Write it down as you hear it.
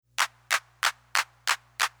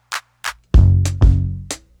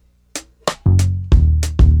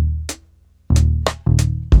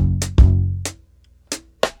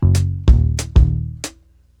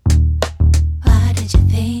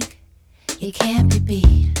you can't be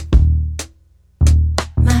beat.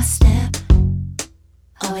 My step,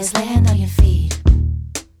 always land on your feet.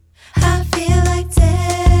 I feel like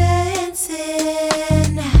dancing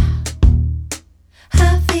now.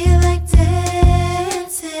 I feel like dancing.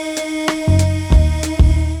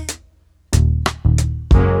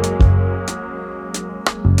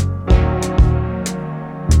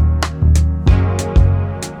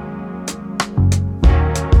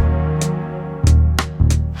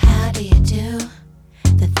 How do you do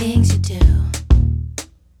the things you do?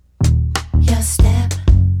 Your step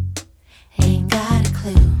ain't got a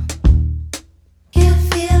clue. You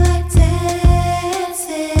feel like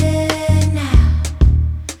dancing now.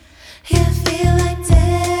 You feel like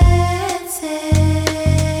dancing.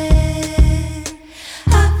 I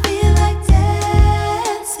feel like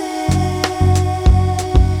dancing.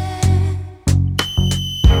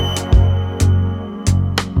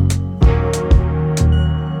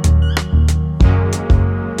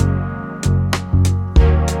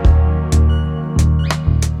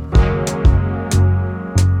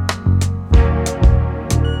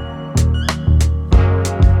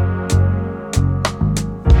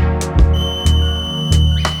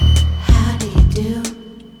 How do you do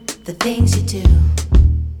the things you do?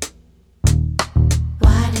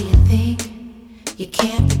 Why do you think you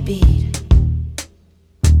can't be beat?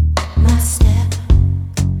 My step,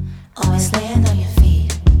 always land on your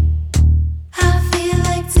feet. I feel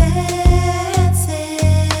like dancing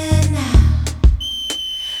now.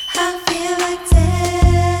 I feel like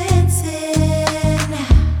dancing now.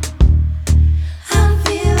 I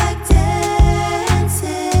feel like dancing. I feel like dancing.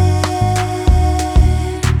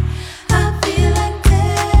 I feel like dancing. I feel like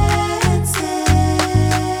dancing. I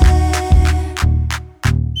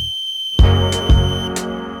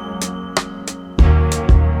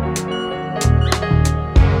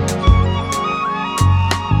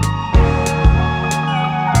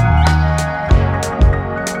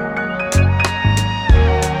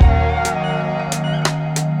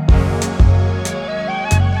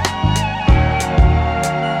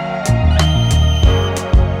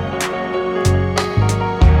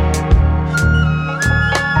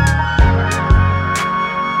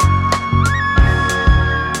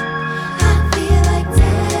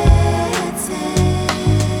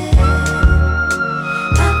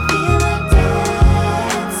feel like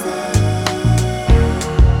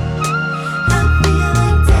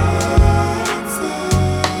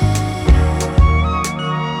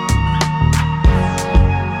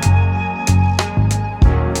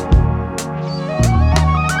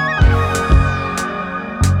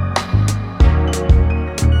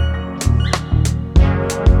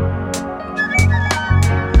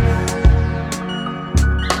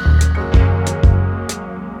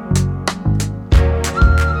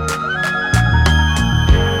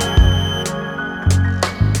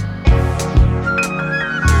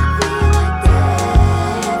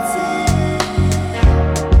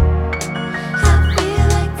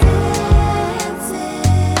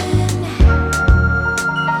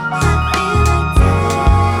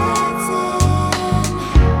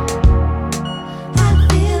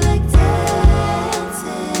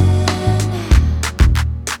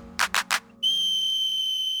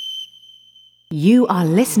You are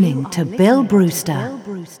listening to Bill Brewster.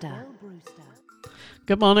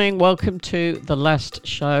 Good morning. Welcome to the last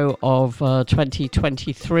show of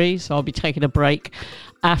 2023. So I'll be taking a break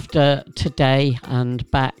after today and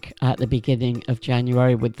back at the beginning of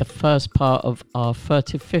January with the first part of our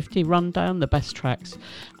 30-50 rundown, the best tracks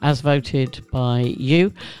as voted by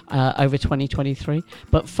you over 2023.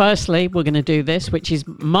 But firstly, we're going to do this, which is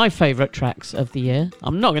my favourite tracks of the year.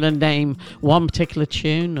 I'm not going to name one particular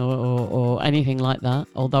tune or anything like that,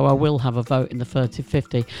 although I will have a vote in the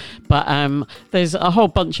 30-50. But there's a whole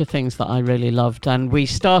bunch of things that I really loved. And we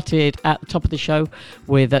started at the top of the show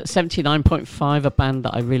with 79.5, a band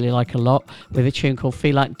that I really like a lot, with a tune called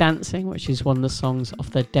Feel Like Dancing, which is one of the songs off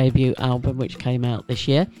their debut album, which came out this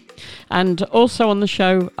year. And also on the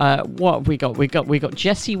show, what have we got? We got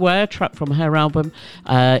Jessie Ware, track from her album,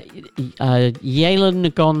 Yalen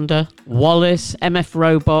Nagonda, Wallace, MF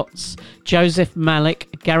Robots, Joseph Malik,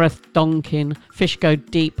 Gareth Donkin, Fish Go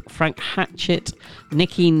Deep, Frank Hatchett,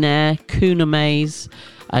 Nikki Nair, Kuna Maze,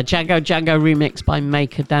 Jago Jago remixed by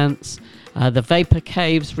Maker Dance, The Vapor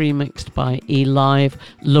Caves remixed by E-Live,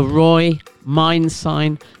 Leroy, Mind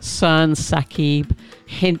Sign, Cern Sakib,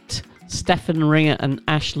 Hint, Stefan Ringer and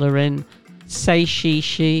Ash Lorin, Say She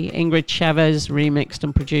She, Ingrid Chavez remixed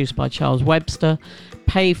and produced by Charles Webster,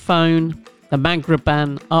 Payphone, The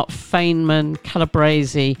Magraban, Art Feynman,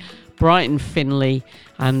 Calabrese, Brighton Finley,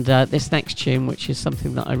 and this next tune, which is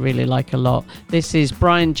something that I really like a lot. This is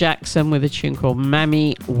Brian Jackson with a tune called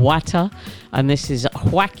Mami Wata, and this is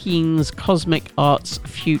Joaquin's Cosmic Arts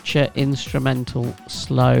Future Instrumental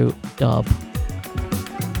Slow Dub.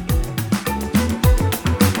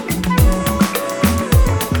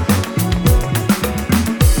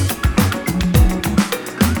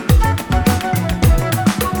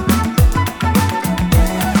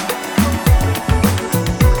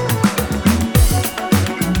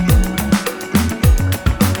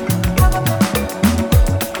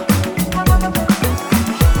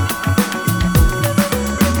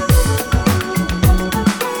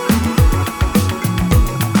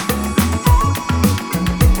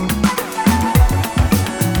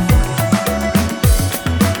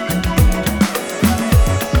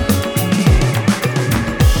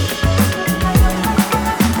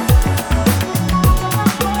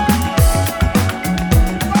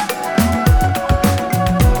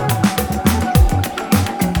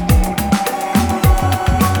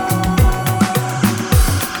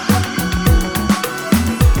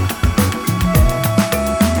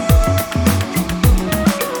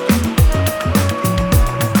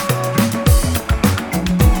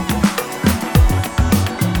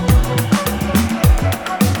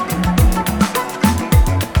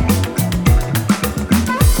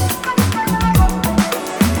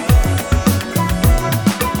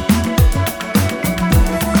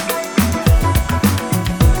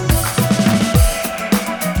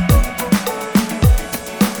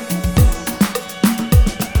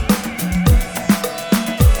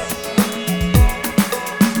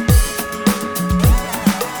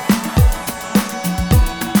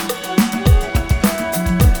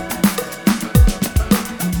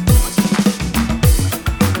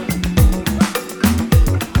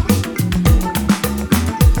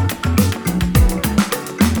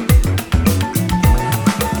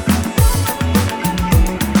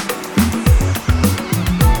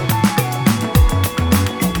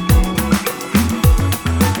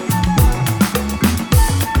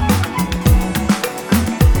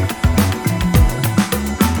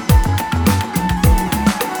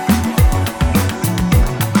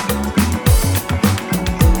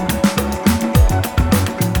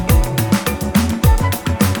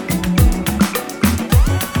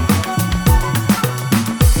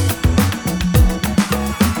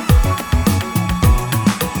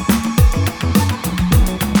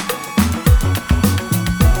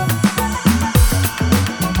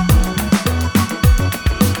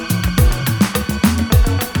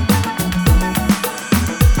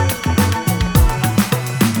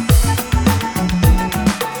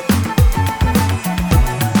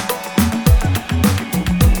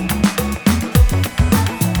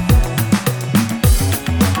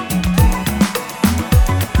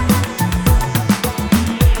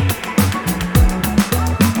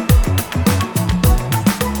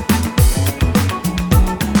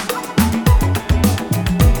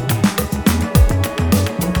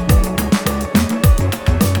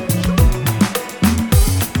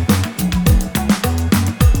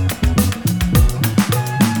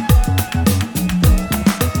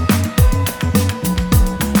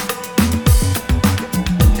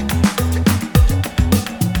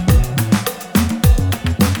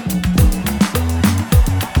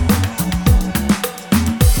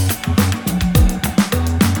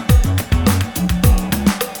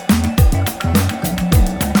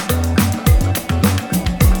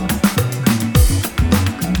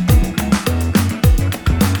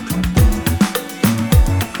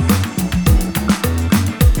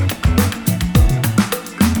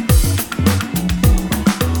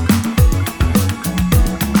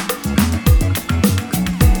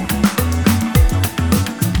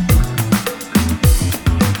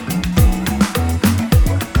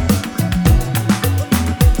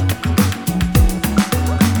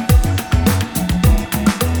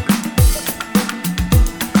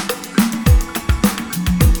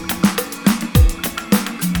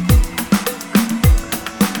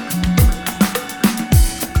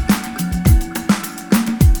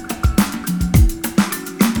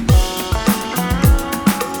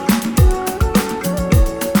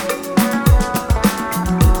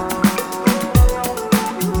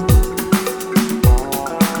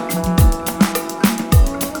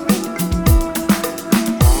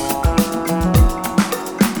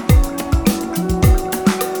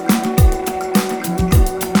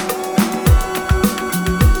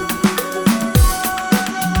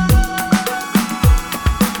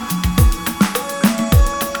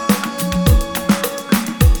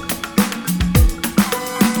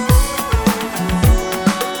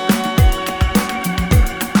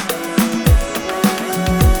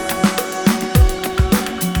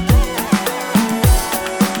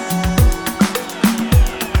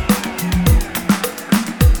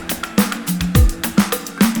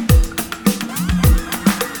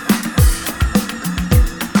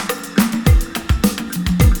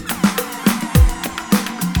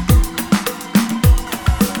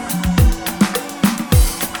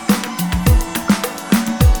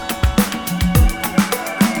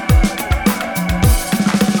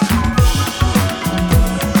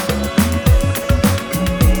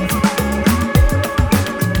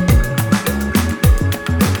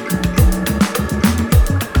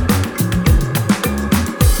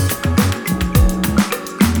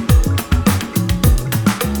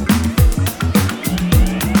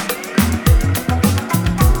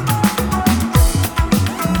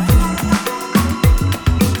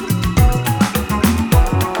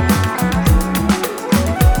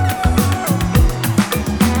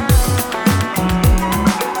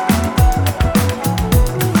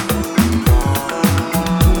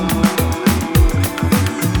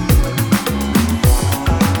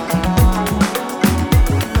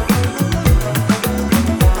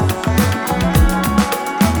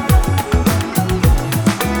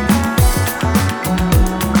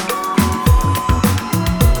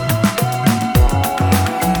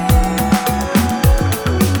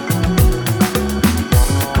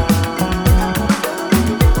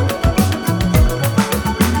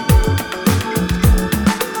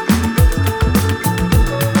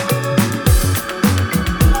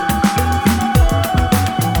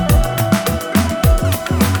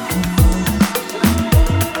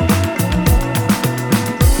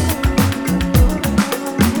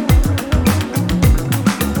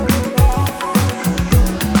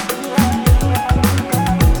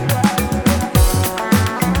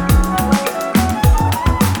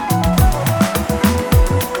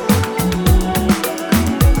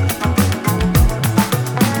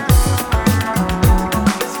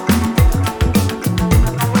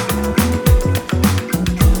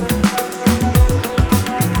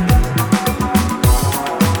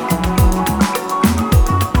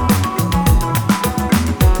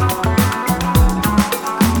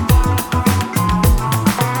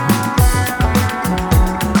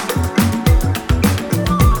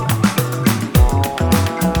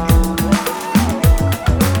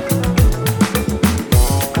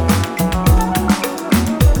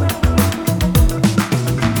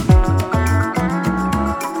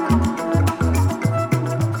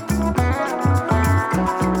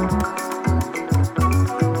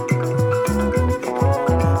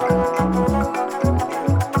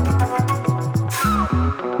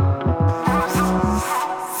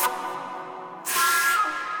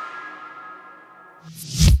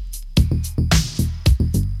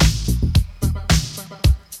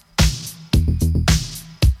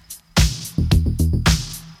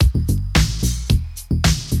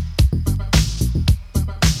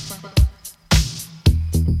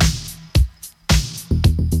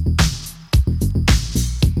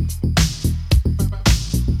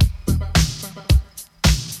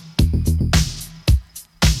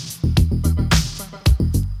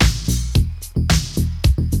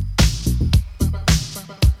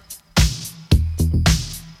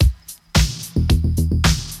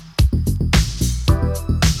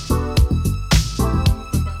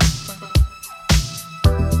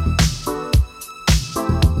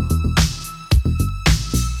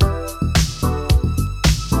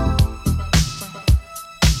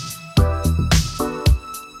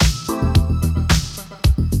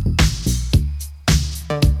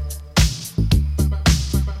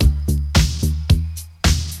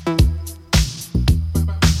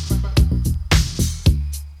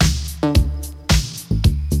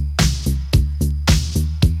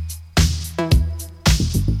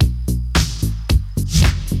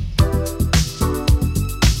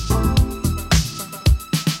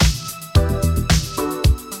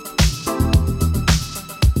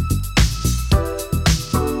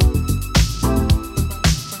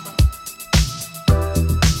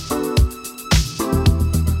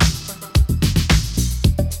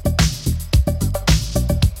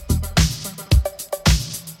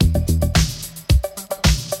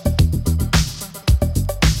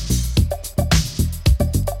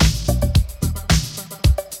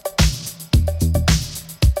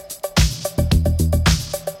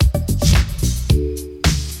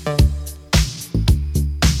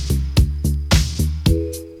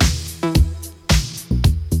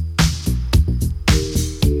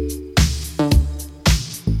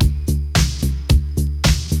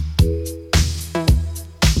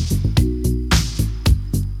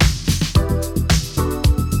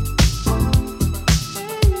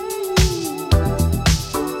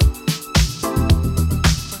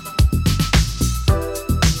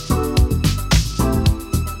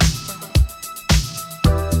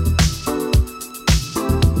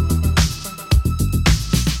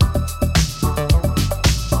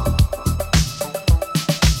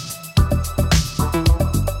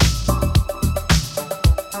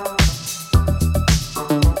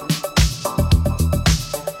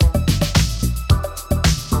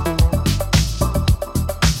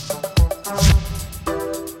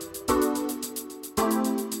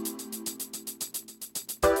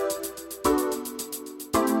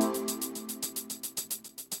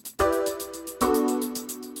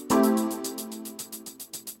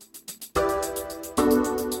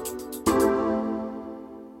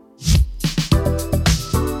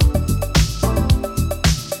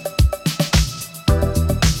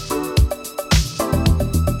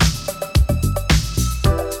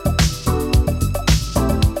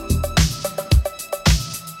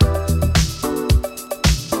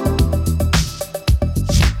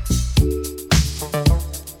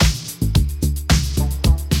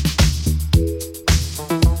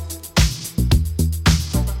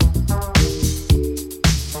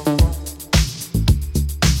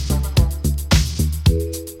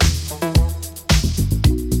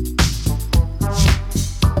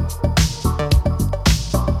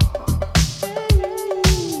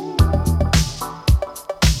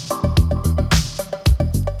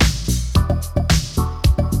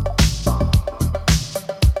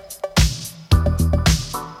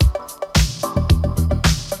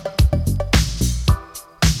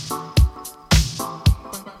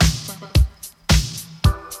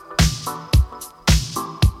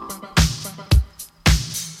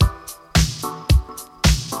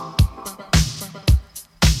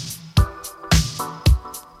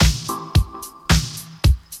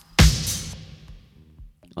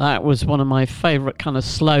 That was one of my favourite kind of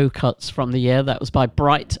slow cuts from the year. That was by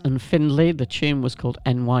Bright and Findlay. The tune was called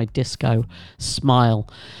NY Disco Smile.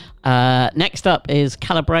 Next up is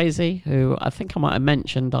Calabrese, who I think I might have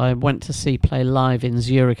mentioned I went to see play live in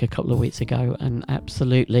Zurich a couple of weeks ago and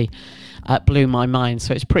absolutely blew my mind.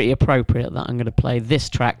 So it's pretty appropriate that I'm going to play this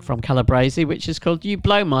track from Calabrese, which is called You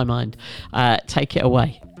Blow My Mind. Take it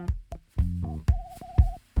away.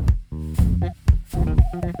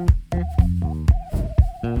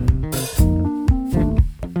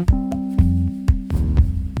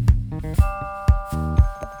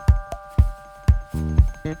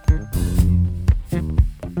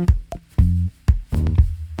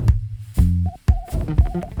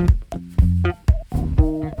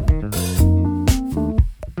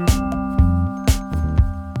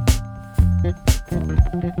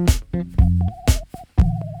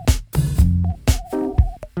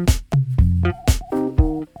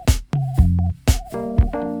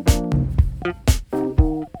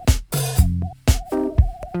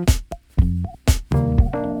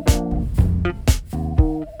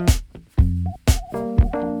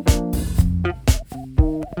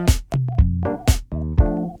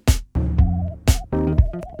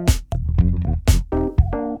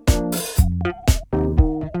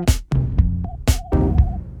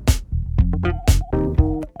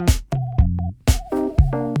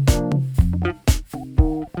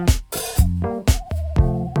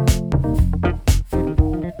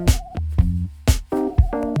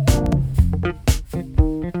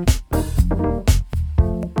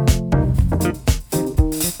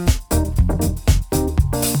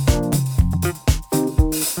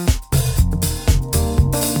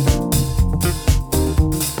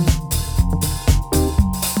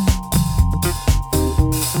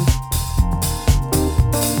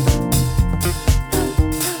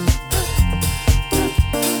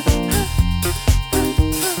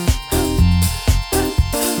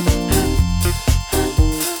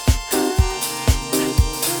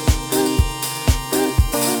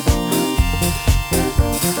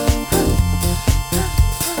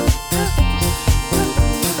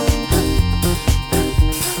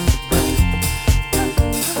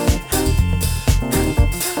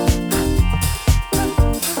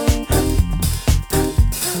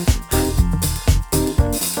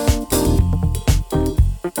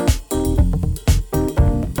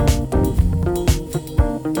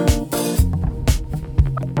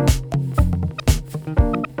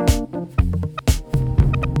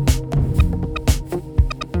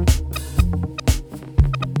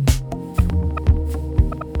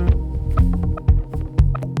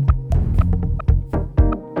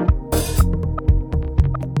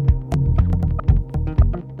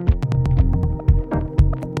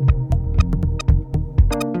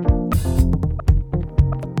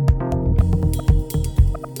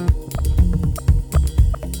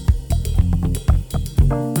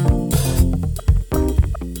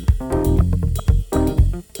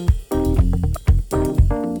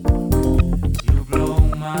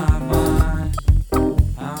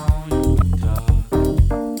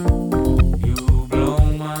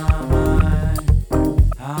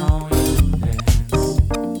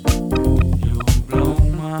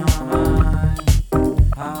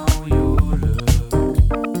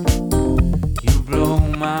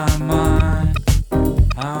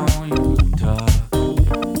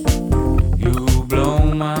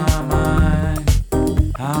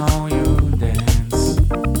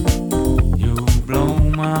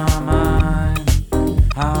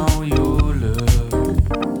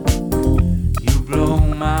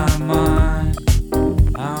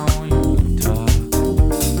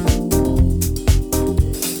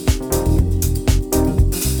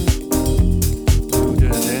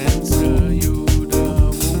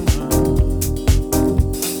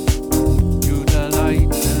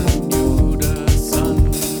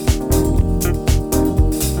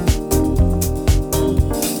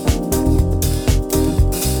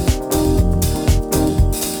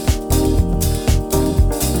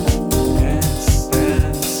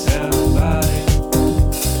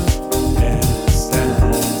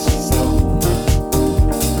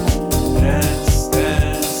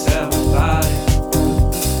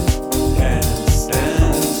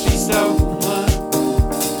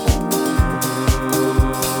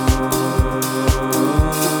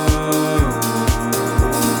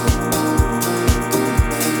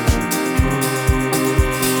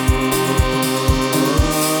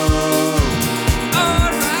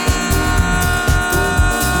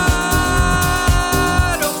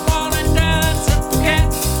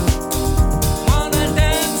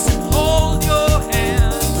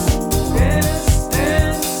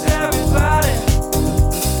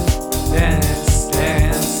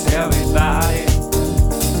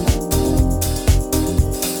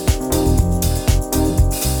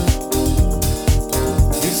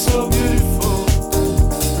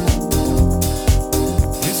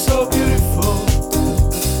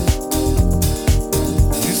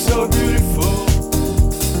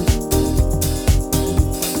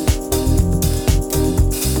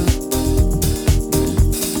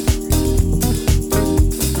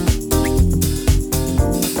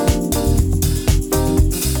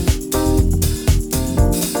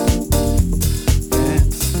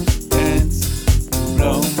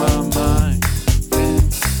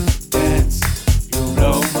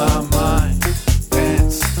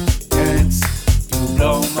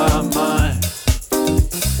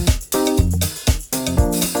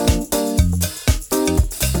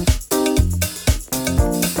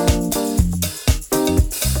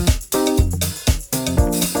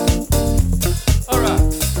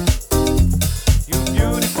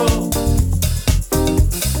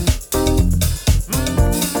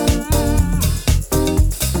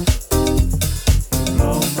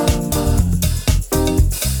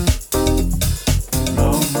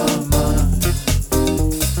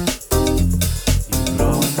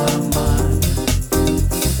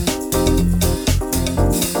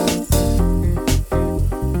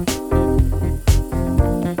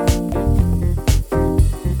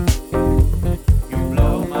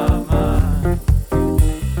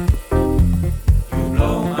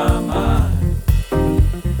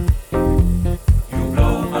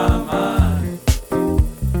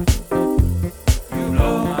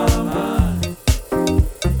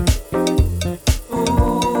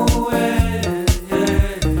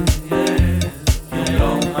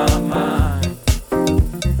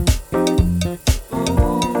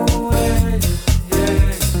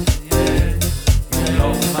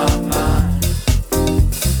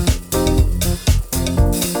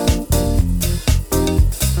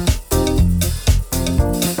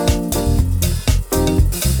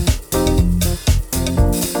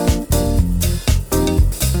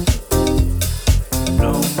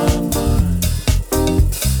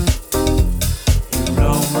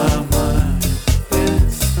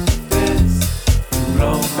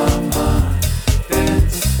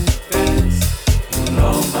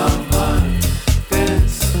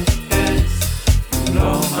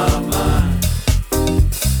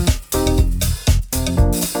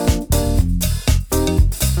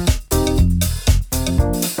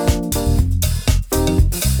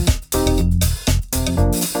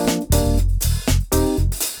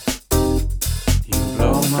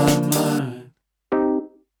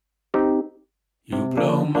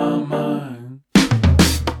 my mind.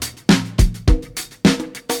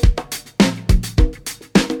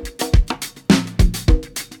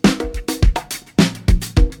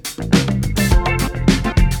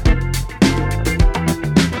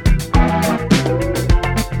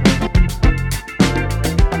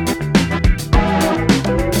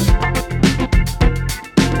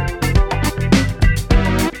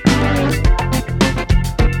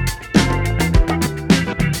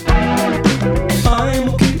 I'm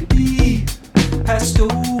okay to be passed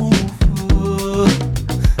over.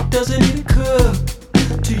 Doesn't it occur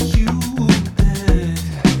to you that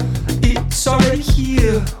it's already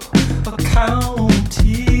here,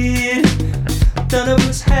 accounted? None of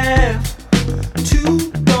us have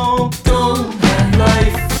too long, don't have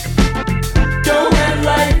life, don't have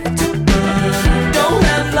life to burn, don't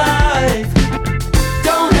have life,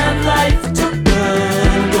 don't have life to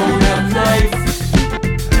burn, don't have life.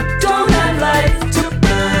 Don't have life to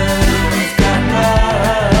burn, we've got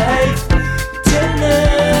life to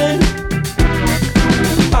learn.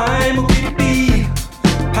 I'm okay to be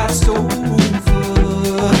passed over.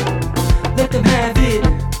 Let them have it,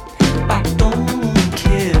 I don't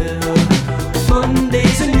care.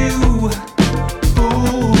 Monday's a new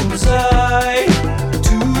bullseye.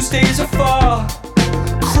 Tuesdays are far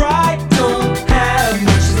cry, don't have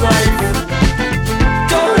much life.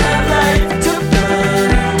 Don't have life to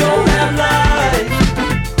burn, don't have life.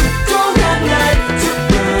 Don't have life to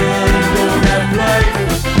burn, don't have life.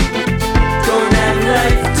 Don't have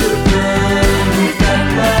life to burn, we've got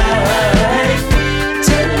life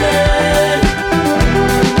to learn.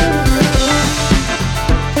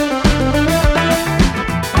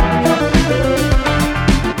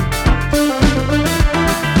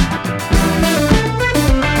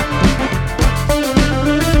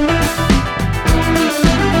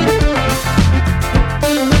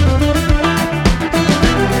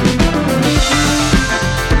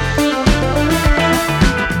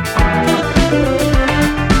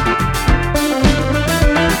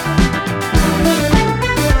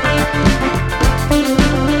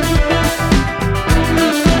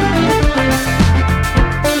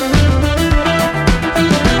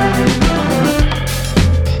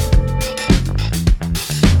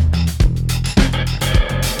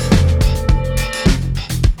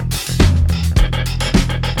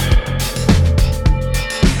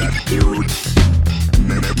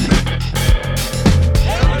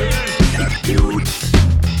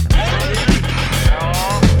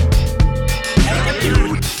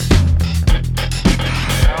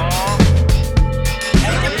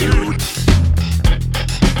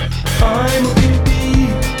 I'm okay to be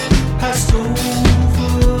passed over.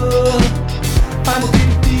 I'm okay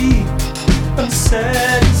to be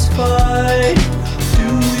unsatisfied. Do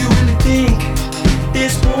you really think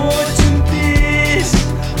there's more to this?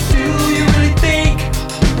 Do you really think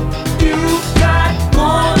you've got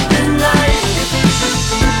more than life?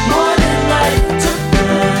 More than life to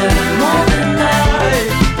burn, more than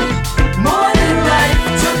life. More than life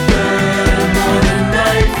to burn, more than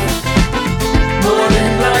life. More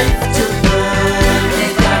than life to burn,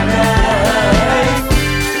 we've got life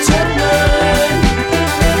to learn.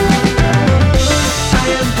 I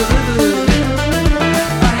am delivered,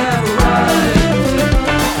 I have arrived.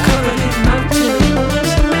 Covered in mountains,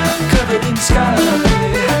 covered in sky.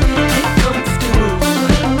 Get comfortable,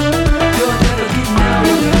 you're never getting out.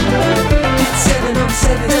 It's 7 on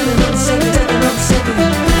 7, 7 on 7, 7 on 7.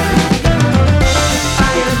 I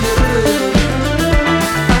am delivered,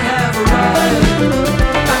 I have arrived.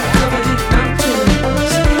 I'm covered in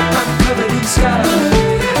mountains, I'm covered in sky.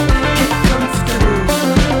 Get comfortable,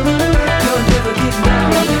 you're never getting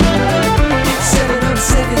out. It's 7 on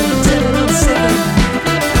 7, 7 on 7.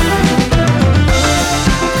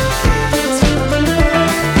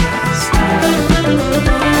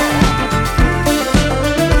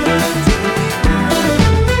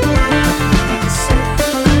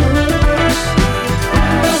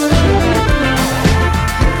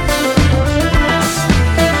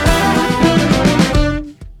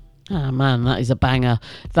 Ah, man, that is a banger.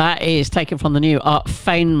 That is taken from the new Art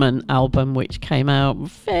Feynman album, which came out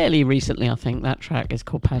fairly recently, I think. That track is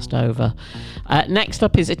called Passed Over. Next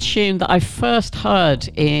up is a tune that I first heard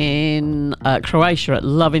in Croatia at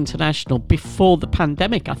Love International before the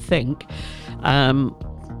pandemic, I think.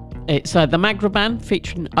 It's the Magra Band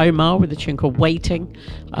featuring Omar with a tune called Waiting.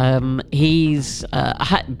 He's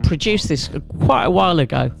had produced this quite a while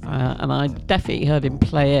ago, and I definitely heard him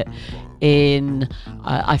play it in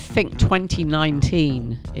I think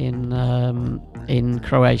 2019 in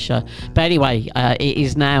Croatia. But anyway, it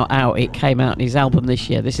is now out. It came out in his album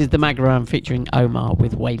this year. This is the Magra Band featuring Omar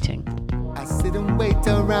with Waiting. I sit and wait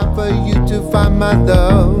around for you to find my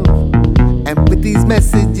love. And with these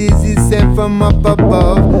messages you sent from up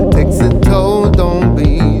above, takes a toll on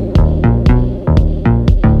me.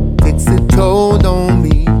 Takes a toll on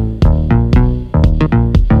me.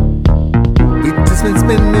 We've just been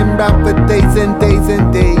spinning round for days and days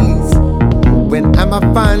and days. When am I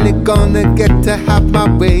finally gonna get to have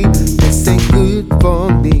my way? This ain't good for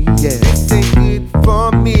me, yeah. This ain't good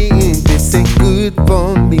for me. This ain't good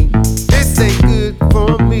for me. This ain't good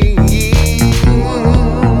for me.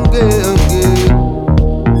 Yeah, yeah.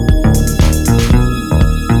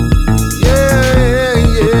 Yeah,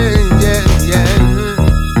 yeah, yeah, yeah.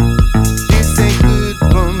 This ain't good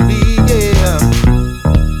for me, yeah.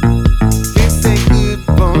 This ain't good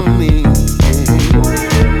for me,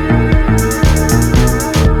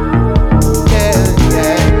 yeah.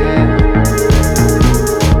 Yeah, yeah,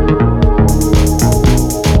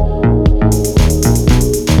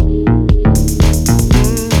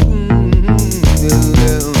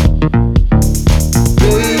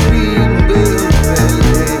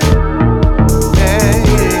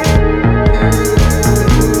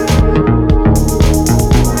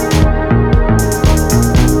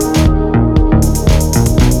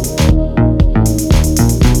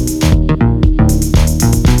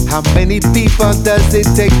 How many people does it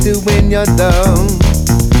take to win your love?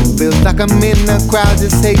 Feels like I'm in a crowd,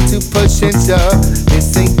 just hate to push and shove.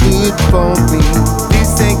 This ain't good for me.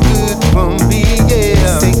 This ain't good for me, yeah.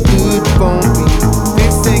 This ain't good for me.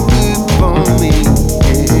 This ain't good for me,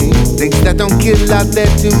 yeah. Things that don't kill out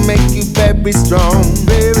there to make you very strong,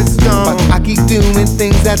 very strong. But I keep doing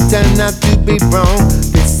things that turn out to be wrong.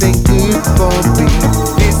 This ain't good for me.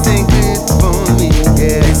 This ain't good for me,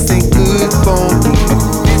 yeah. This ain't good for me.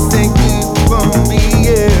 This ain't good for me,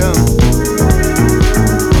 yeah.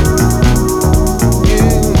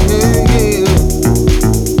 Yeah, yeah, yeah.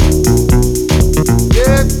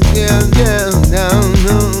 Yeah, yeah, yeah, no,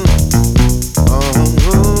 no. Oh,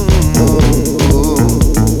 oh, oh, oh.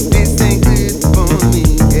 This ain't good for me,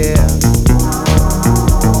 yeah.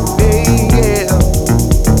 Hey, yeah.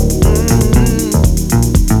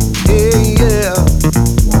 Yeah, yeah.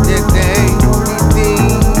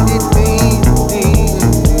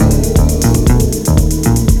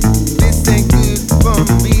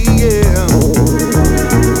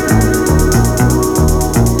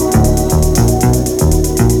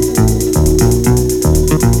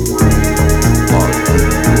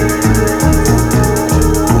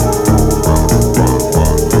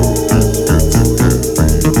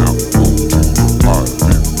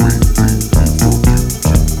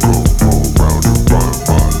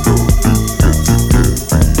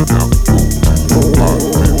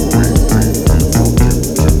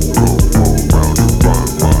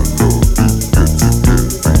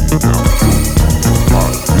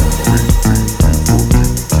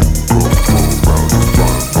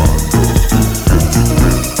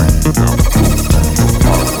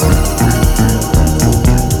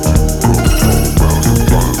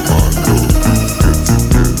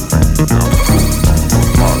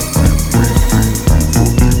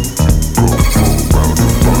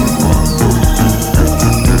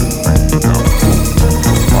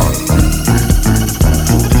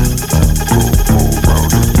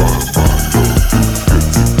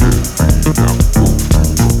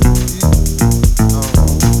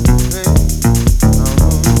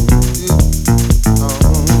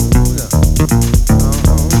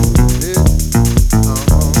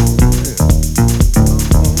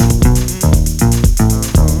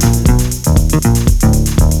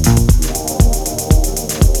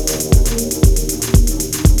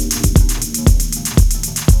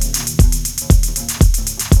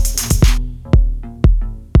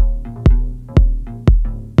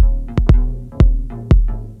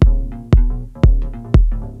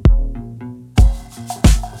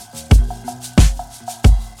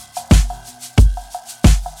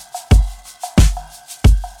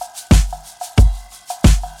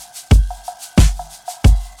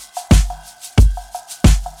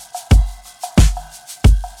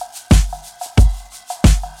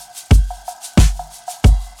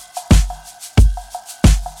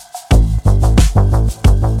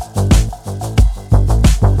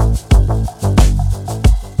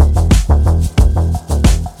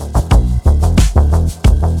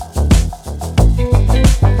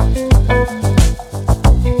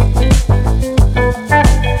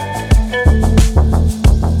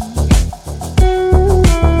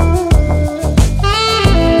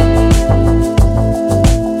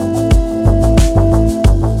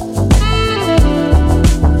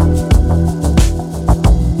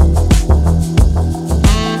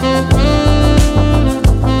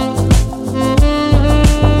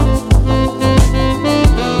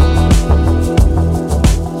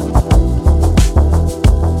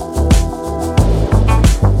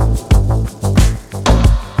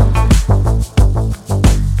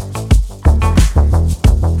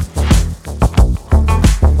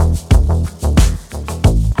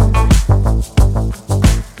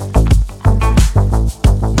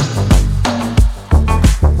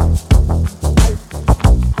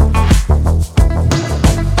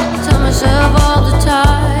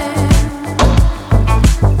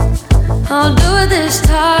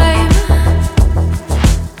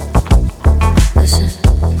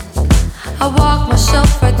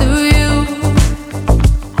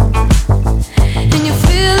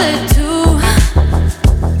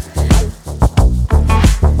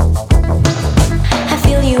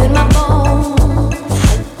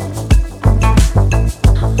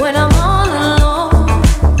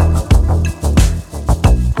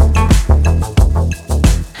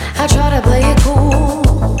 to play it cool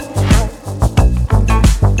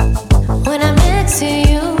when I'm next to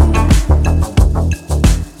you.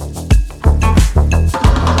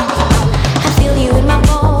 I feel you in my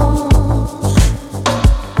bones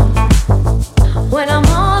when I'm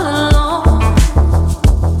all alone.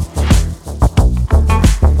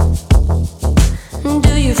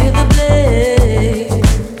 Do you feel the blade?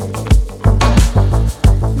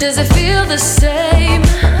 Does it feel the same?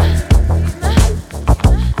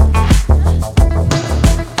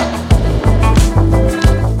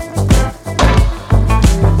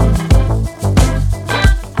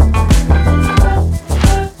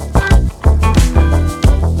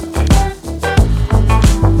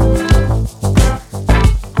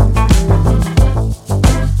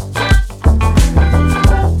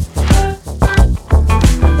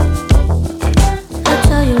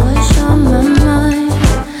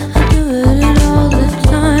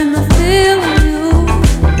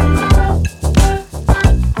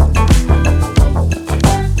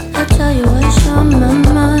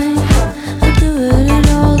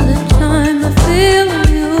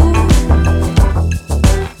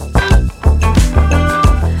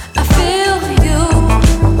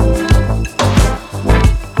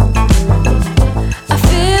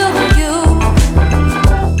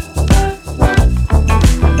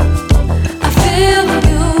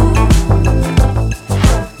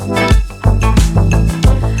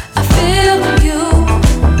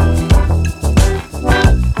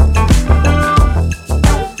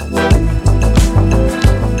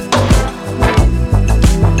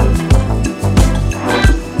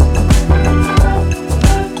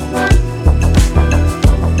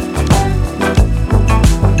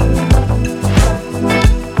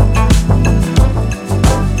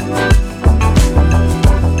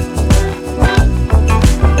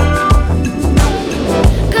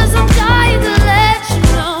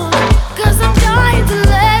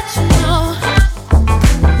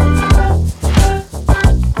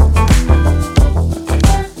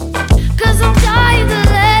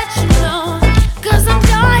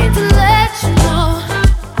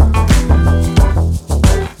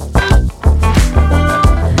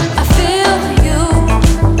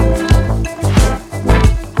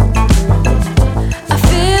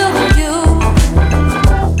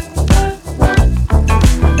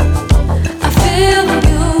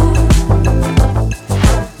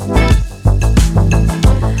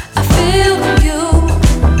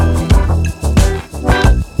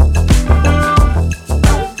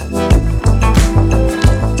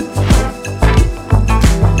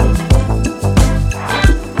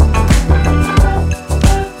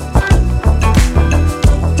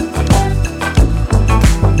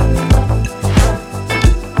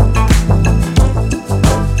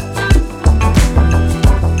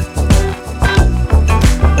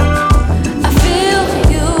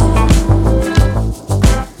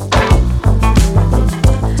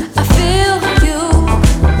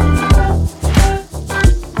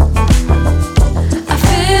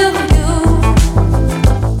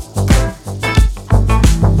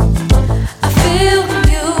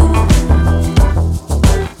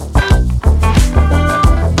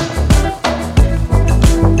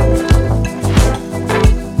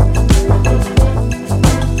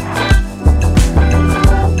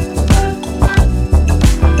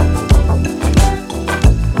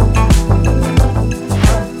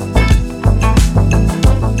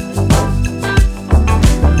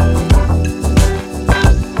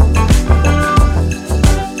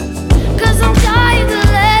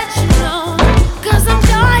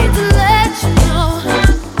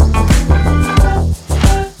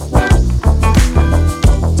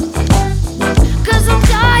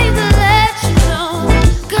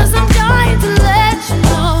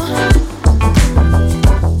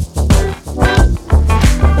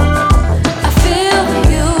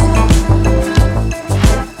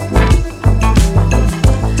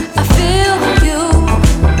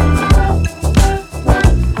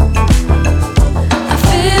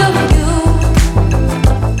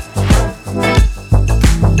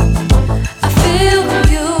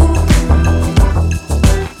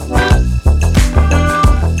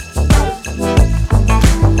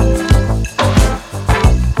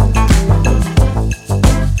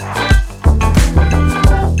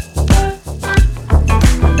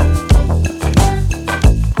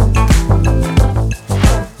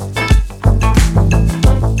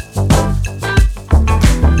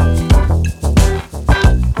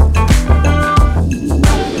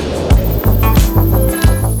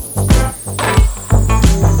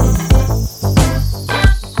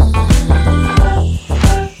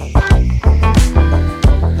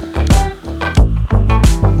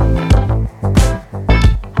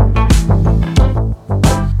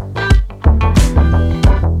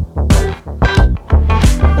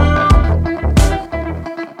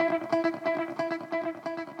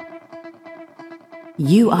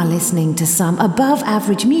 You are listening to some above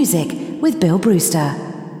average music with Bill Brewster.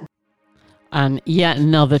 And yet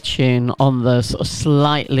another tune on the sort of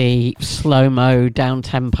slightly slow-mo,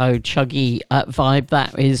 down-tempo, chuggy vibe.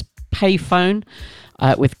 That is Payphone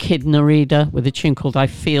with Kid Narida with a tune called I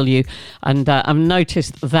Feel You. And I've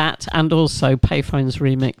noticed that, and also Payphone's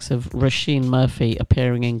remix of Rasheen Murphy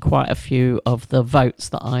appearing in quite a few of the votes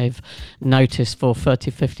that I've noticed for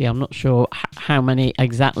 3050. I'm not sure how many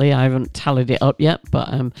exactly. I haven't tallied it up yet, but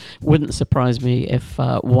wouldn't surprise me if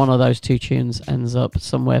one of those two tunes ends up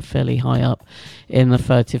somewhere fairly high up in the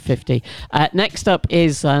 3050. Next up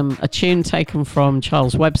is a tune taken from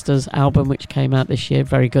Charles Webster's album, which came out this year.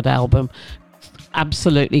 Very good album.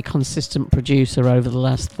 Absolutely consistent producer over the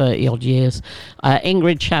last 30 odd years.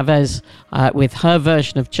 Ingrid Chavez with her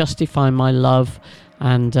version of Justify My Love,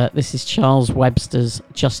 and this is Charles Webster's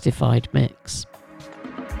Justified Mix.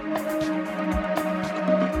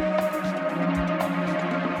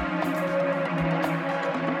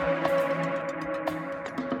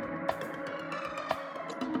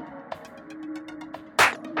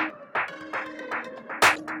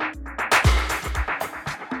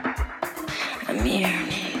 I'm here,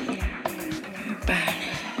 burning,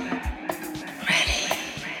 ready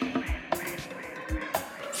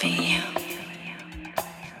for you.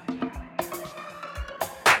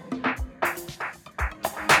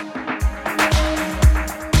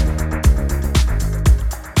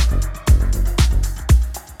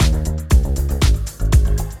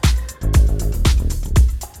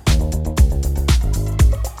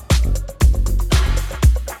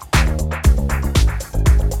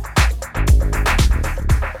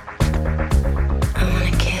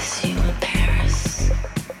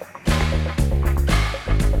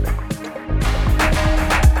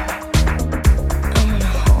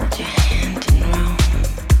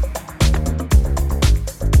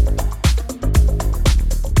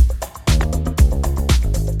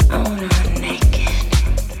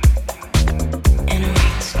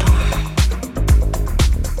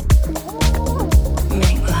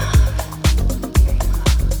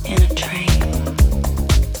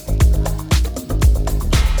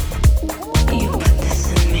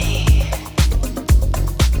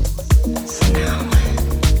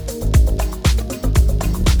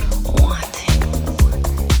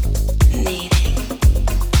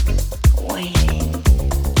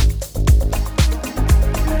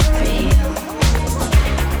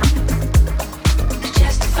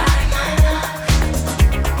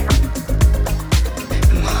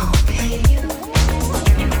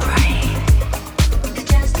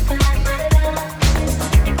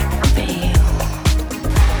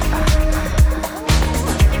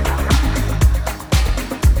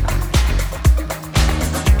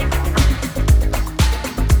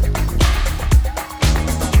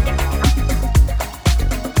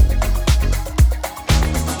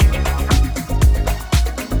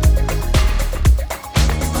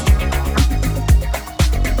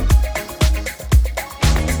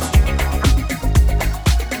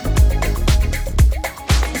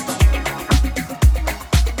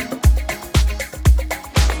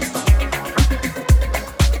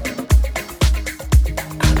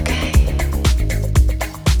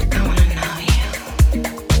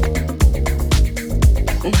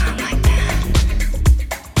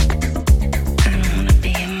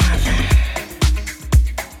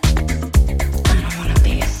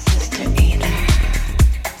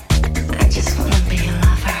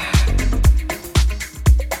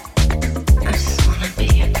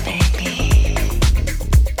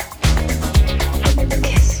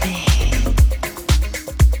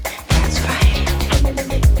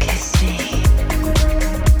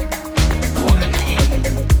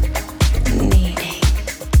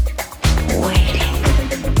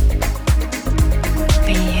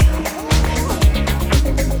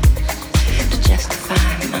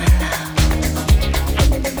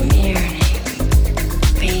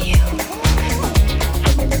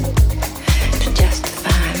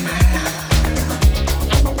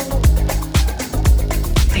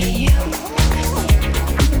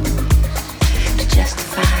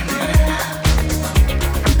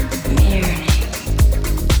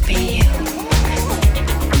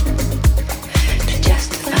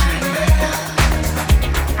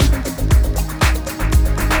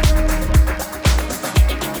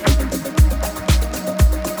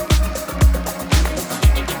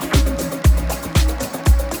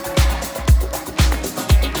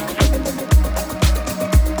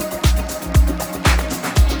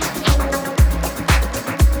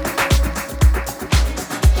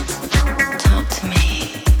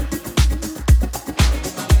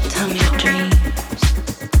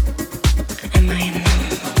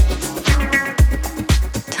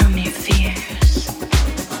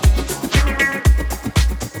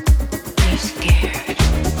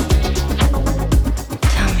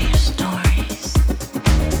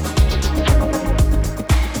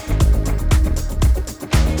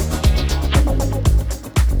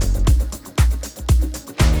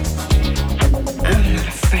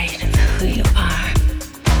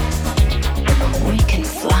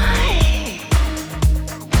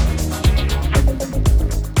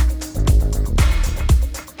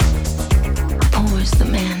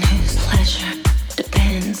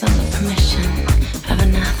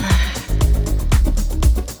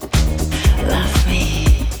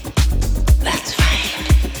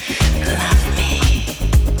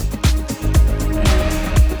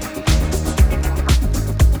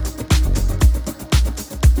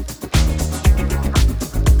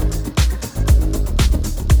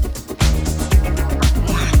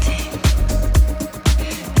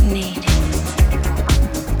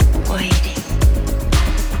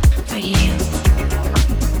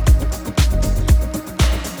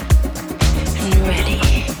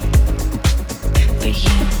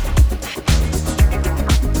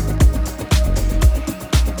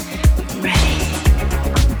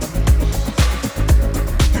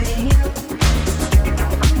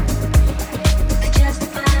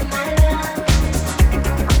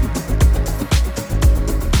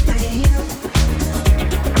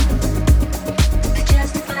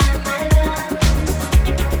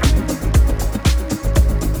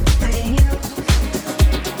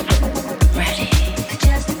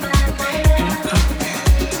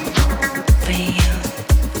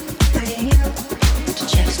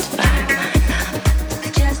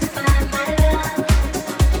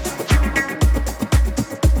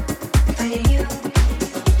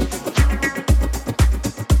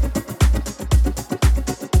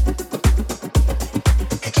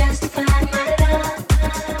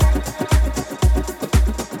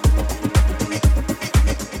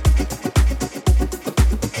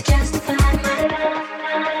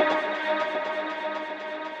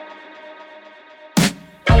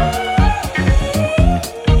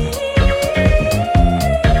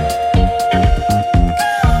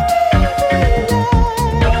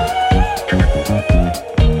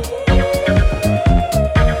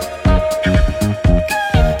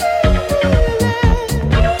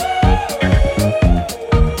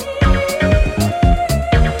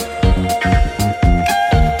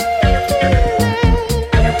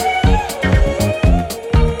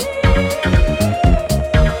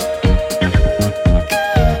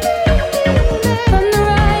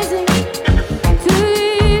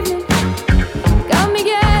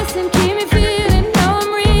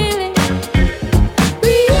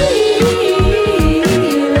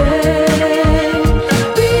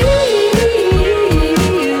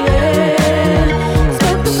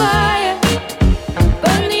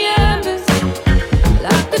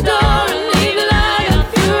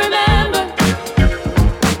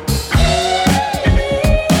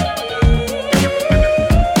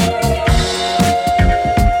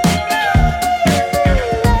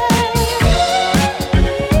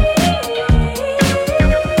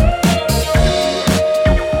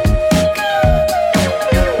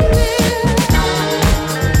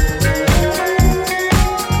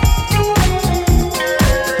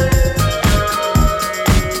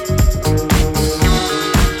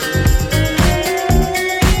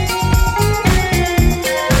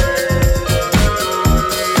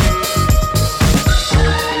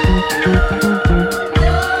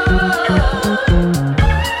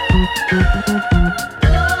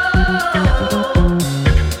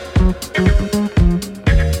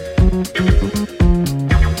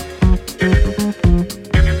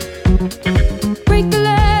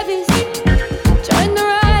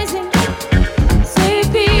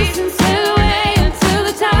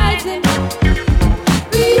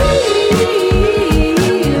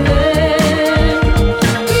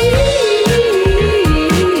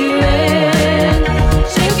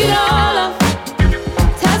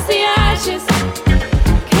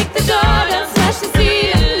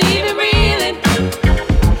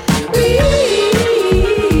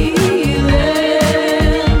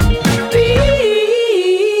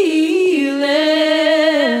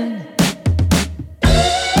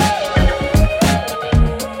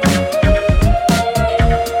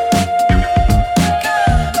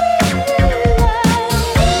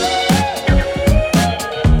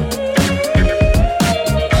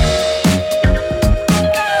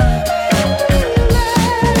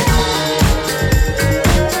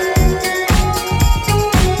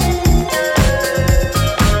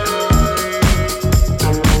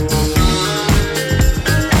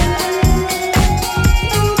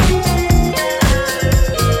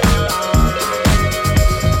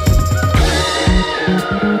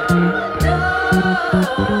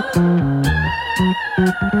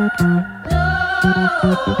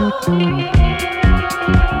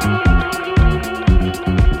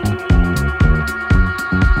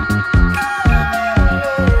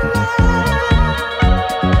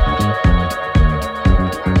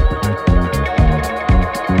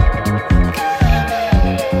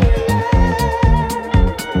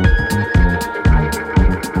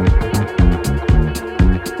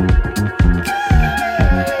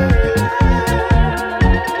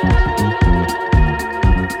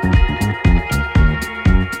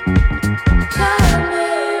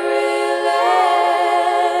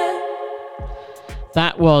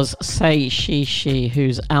 That was Say She,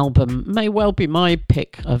 whose album may well be my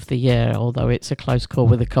pick of the year, although it's a close call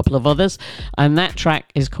with a couple of others. And that track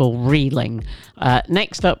is called Reeling.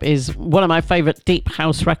 Next up is one of my favourite deep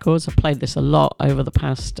house records. I've played this a lot over the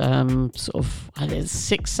past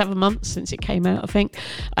 6-7 months since it came out, I think.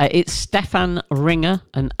 It's Stefan Ringer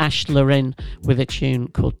and Ash Lorin with a tune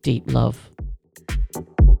called Deep Love.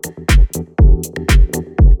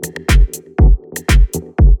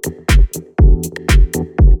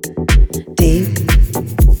 Deep,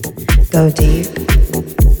 go deep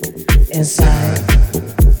inside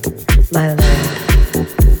my love.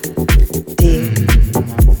 Deep,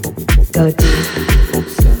 go deep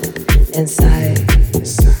inside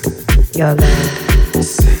your love.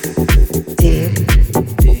 Deep,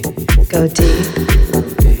 go deep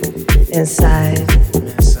inside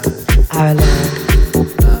our love.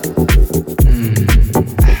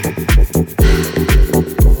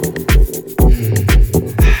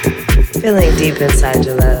 Feeling deep inside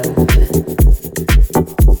your love.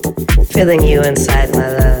 Feeling you inside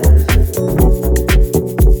my love.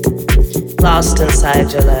 Lost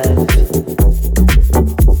inside your love.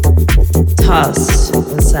 Tossed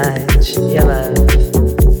inside your love.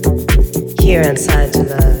 Here inside your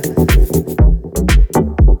love.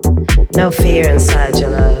 No fear inside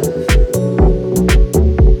your love.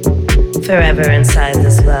 Forever inside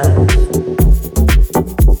this love.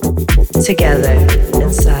 Together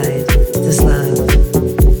inside this love.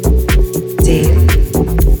 Deep,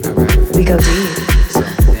 we go deep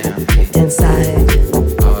inside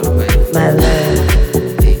my love.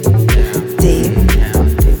 Deep,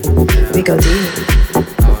 we go deep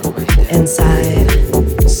inside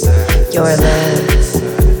your love.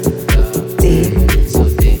 Deep,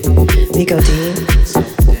 we go deep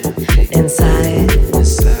inside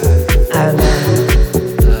our love.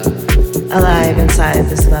 Alive inside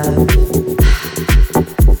this love.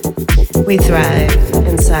 We thrive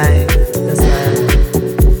inside this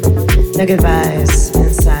love. No goodbyes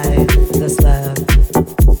inside this love.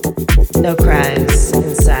 No cries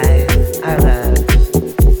inside our love.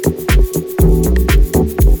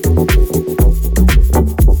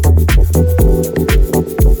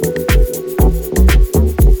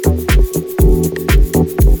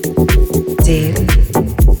 Deep,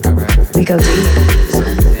 we go deep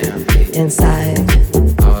inside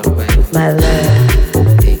my love.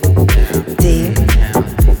 Deep,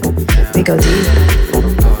 we go deep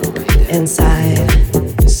inside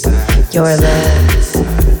your love.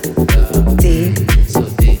 Deep,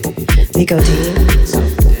 we go deep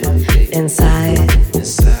inside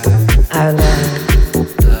our love.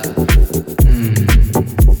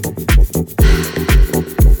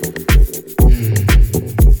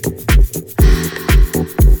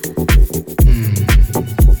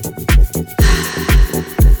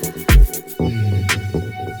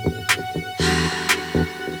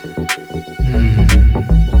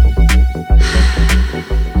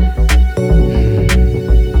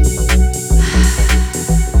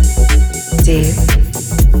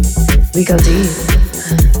 We go deep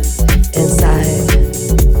inside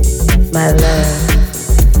my love.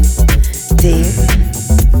 Deep,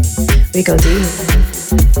 we go deep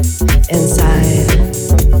inside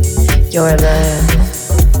your love.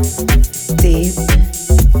 Deep,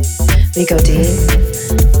 we go deep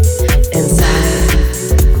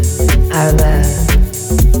inside our love.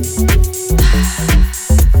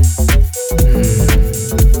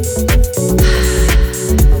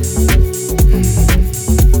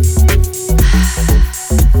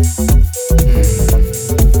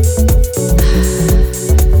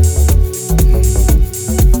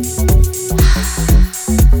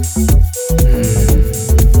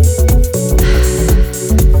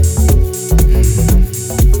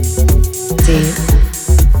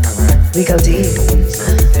 We go deep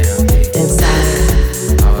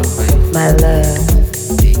inside my love.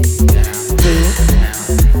 Deep,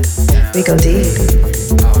 we go deep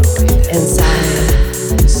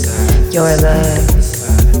inside your love.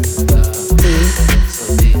 Deep,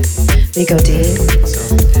 we go deep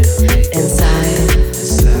inside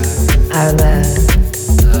our love.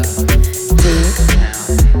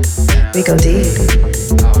 Deep, we go deep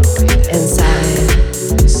inside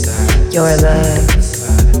your love.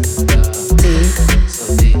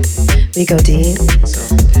 We go deep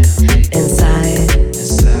inside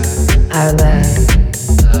our love.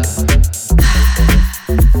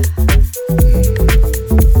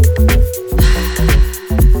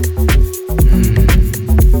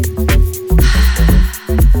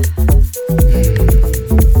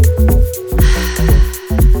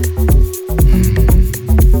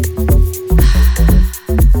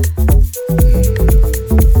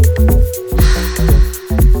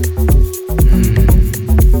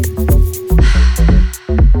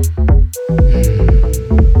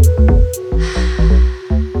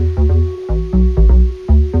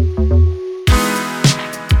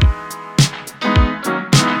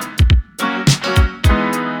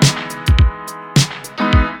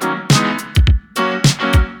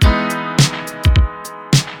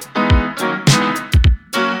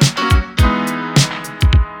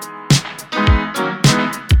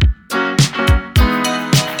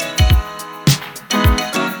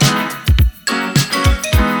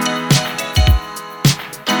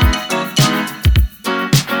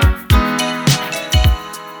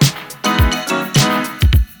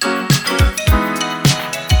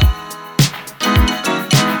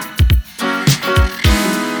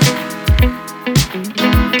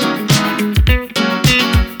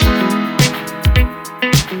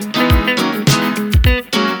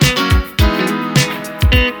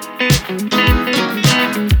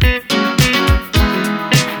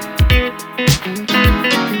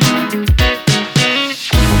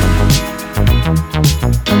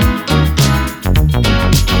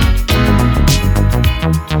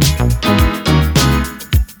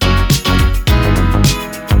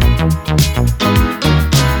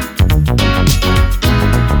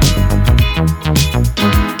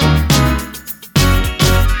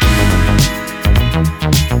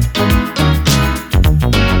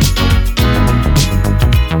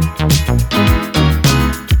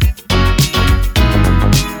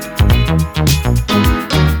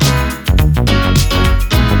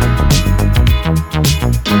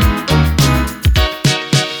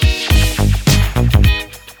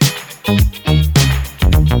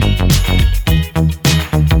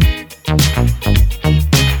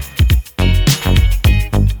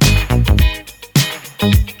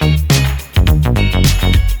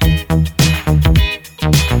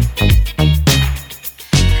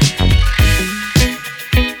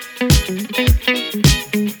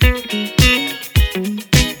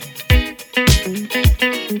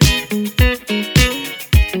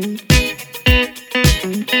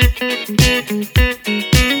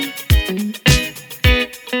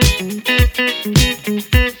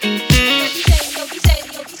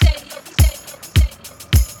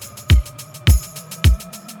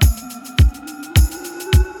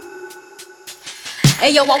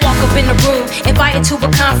 Ayo, I walk up in the room, invited to a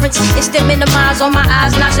conference. Instant minimize on my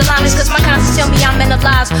eyes, nonchalantness, cause my conscience tell me I'm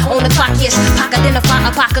analyzed. On the clock, yes, Pac identify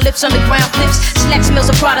apocalypse, underground clips. Slacks, mills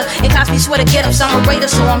of Prada, and Cosby sweater get-ups. I'm a raider,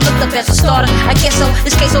 so I'm looked up as a starter. I guess so,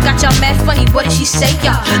 this case so got y'all mad funny. What did she say,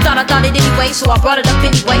 y'all? Thought I thought it anyway, so I brought it up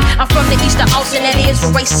anyway. I'm from the east of Austin, that is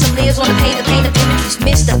where racism lives. On the page, the pain of images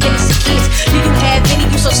missed, the innocent kids. Do you have any?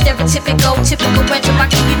 You so stereotypical, typical rancher. Why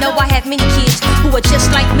can't you know I have many kids who are just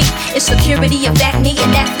like me? Insecurity of acne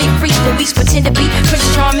and athlete freaks, but we pretend to be Prince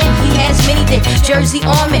Charming. He has many than Jersey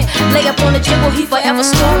Armin. Lay up on the dribble, he forever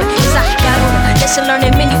scoring. Cause I got on a lesson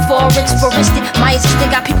learning many foreigns. For instance, my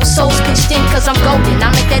existence got people's souls pitched in. Cause I'm golden, I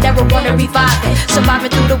make that era wanna revive it.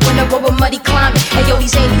 Surviving through the winter over muddy climate. Hey yo,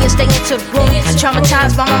 these aliens, they into the room.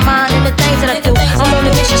 Traumatized by my mind and the things that I do. I'm on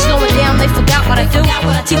a mission, slowing down, they forgot what I do.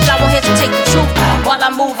 Teeth, I won't hesitate the truth. While I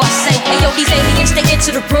move, I say, hey yo, these aliens, they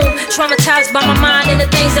into the room. Traumatized by my mind and the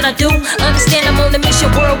things that I do. Understand I'm on a mission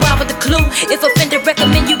worldwide with a clue. If offended,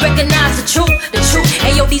 recommend you recognize the truth. The truth.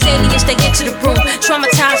 Hey yo, these aliens, they into the room.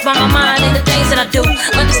 Traumatized by my mind and the things that I do.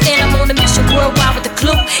 Understand I'm on a mission worldwide with a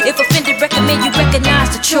clue. If offended, recommend you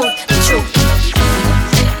recognize the truth. The truth.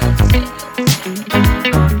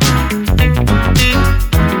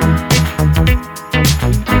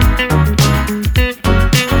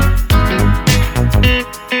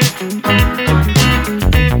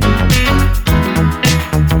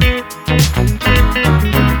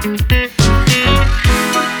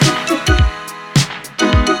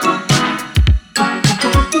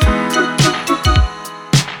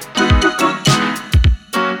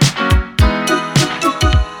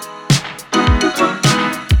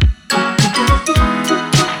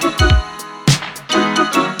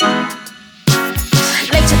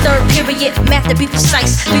 Math to be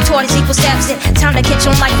precise, retard is equals absent. Time to catch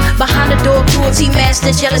on life. Behind the door, cruelty,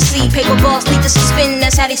 master, jealousy. Paper balls lead to suspend,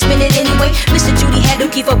 that's how they spin it anyway. Mr. Judy had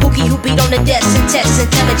Dookie for Bookie, who beat on the desk and test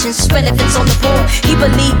intelligence, relevance on the board. He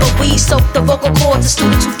believed, but we soaked the vocal cords. The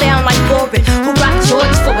students who found like boring, who rocked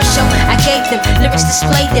Jordans for a show. I gave them, lyrics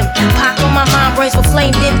displayed them. Pac on my mind, brains were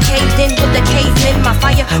flamed in, caved in with the cavemen. My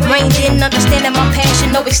fire rained in, understanding my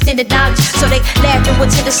passion, no extended knowledge. So they laughing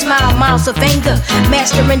with tender smile, miles of anger,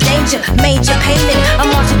 mastering danger. Major payment, I'm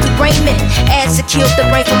marching through Raymond. Ads to kill the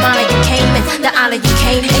brain from Island you came in. The island you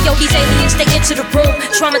came in. Hey yo, these aliens, they into the room.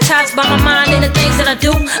 Traumatized by my mind and the things that I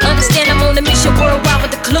do. Understand I'm on a mission worldwide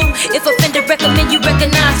with a clue. If offended, recommend you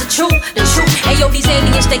recognize the truth. The truth. Hey yo, these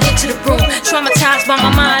aliens, they into the room. Traumatized by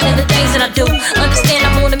my mind and the things that I do. Understand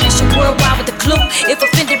I'm on a mission worldwide with a clue. If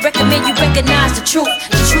offended, recommend you recognize the truth.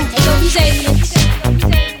 The truth. Hey yo, these aliens.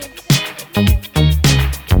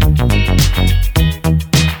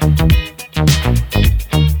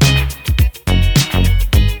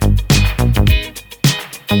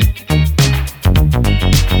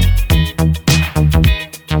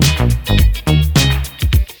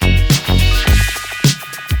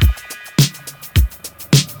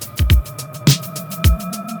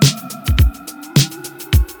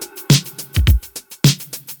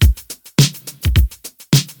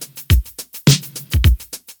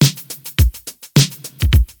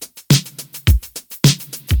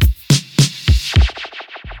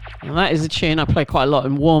 And that is a tune I play quite a lot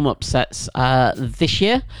in warm-up sets this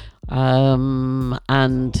year.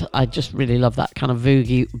 And I just really love that kind of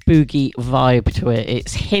boogie vibe to it.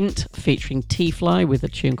 It's Hint featuring T-Fly with a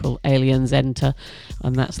tune called Aliens Enter,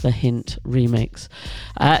 and that's the Hint remix.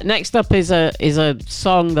 Next up is a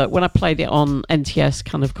song that when I played it on NTS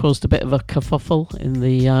kind of caused a bit of a kerfuffle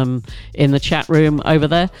in the chat room over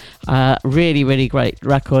there. Really, really great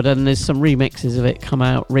record, and there's some remixes of it come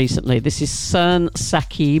out recently. This is Cern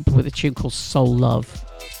Saqib with a tune called Soul Love.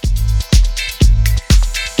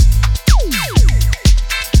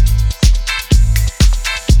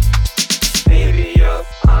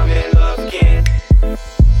 I'm in love again.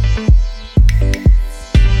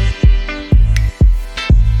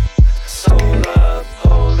 So love,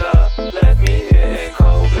 hold up, let me hear it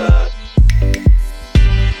cold blood.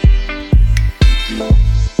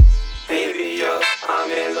 Baby,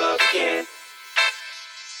 I'm in love again.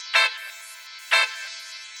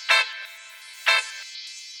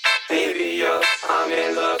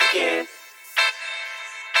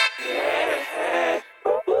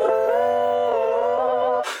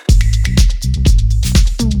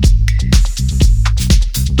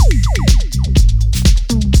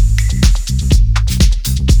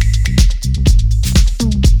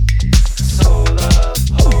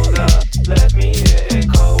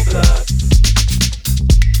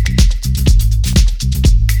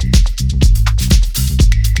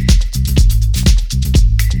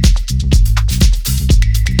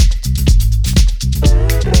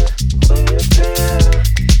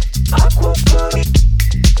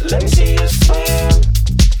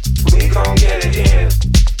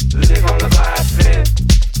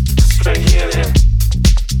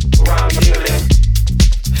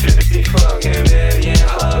 fucking million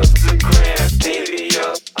hugs a grand. Baby,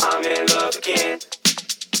 yo, I'm in love again.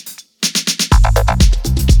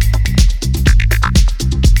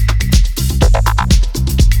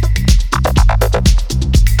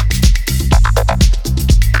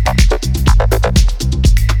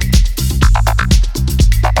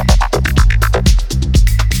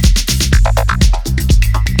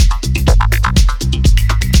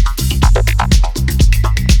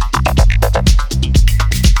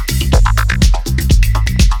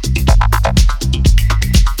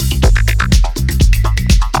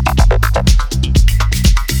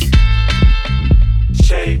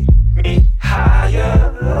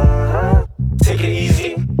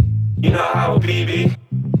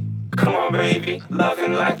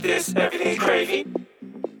 Loving like this, everything's crazy.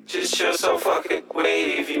 Just you're so fucking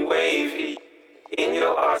wavy, wavy. In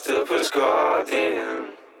your octopus garden.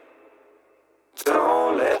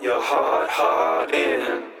 Don't let your heart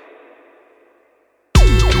harden.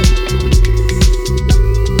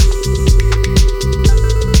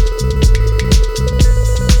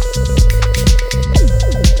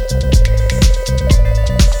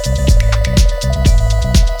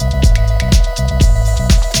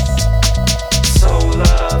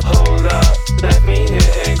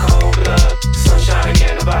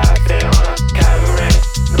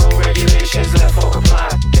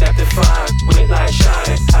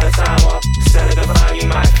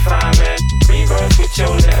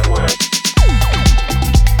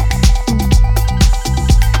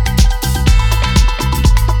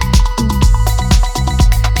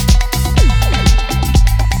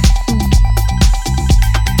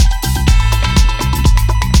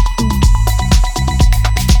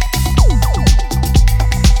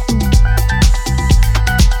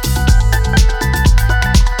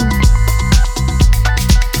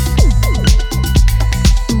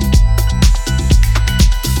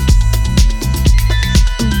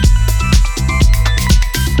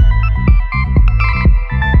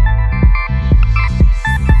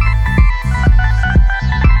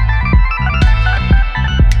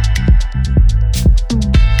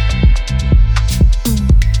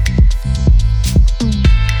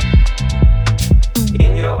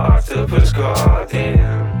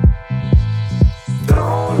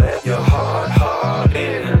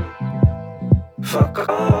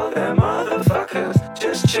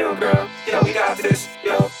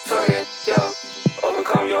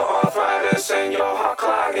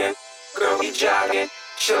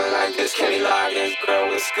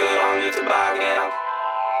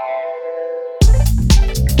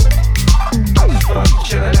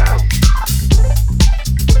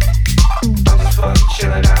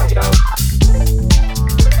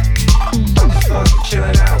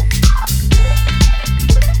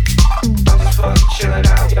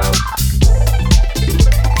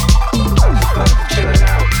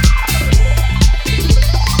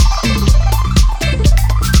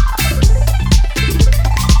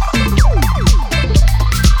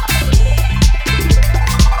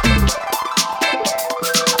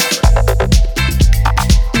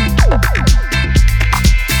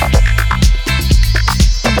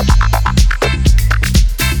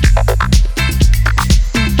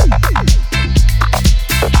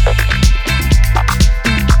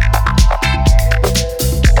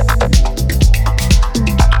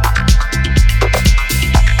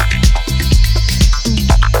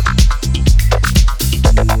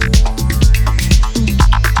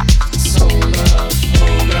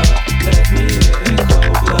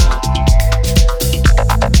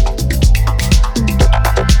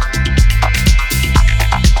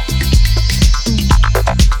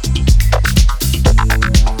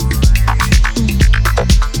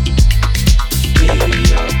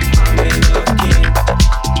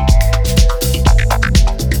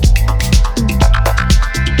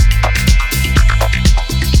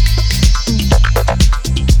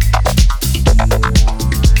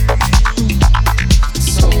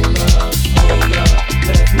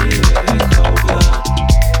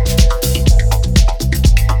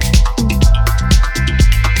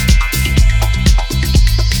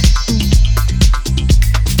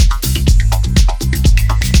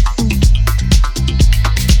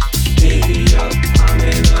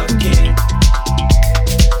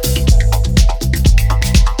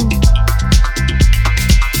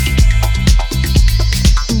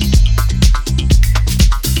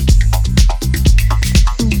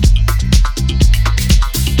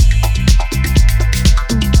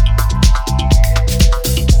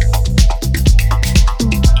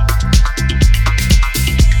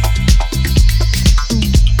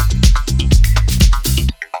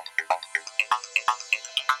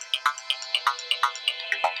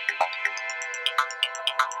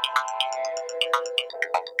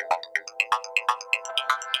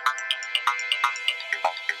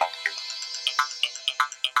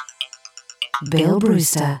 Bill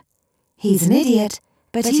Brewster. He's an idiot,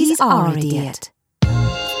 but he's our idiot.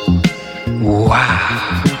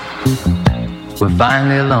 Wow. We're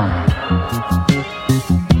finally alone.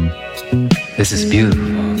 This is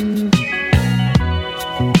beautiful.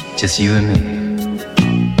 Just you and me.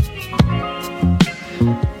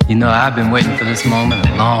 You know, I've been waiting for this moment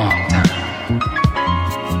a long time.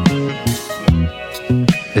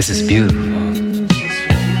 This is beautiful.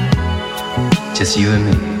 Just you and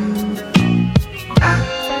me.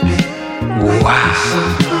 Wow.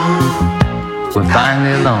 We're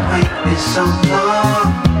finally alone.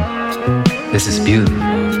 This is beautiful.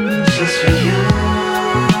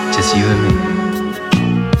 Just you and me.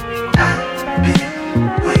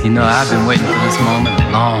 You know, I've been waiting for this moment a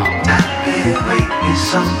long time.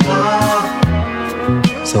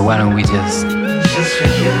 So why don't we just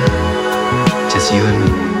you and me.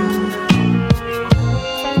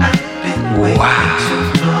 Wow.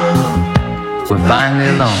 We're finally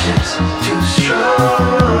alone.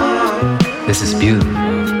 This is beautiful.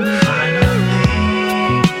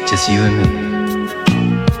 Just you and me.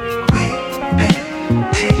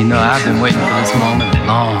 You know, I've been waiting for this moment a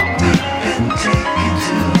long time.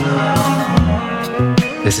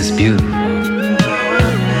 This is beautiful.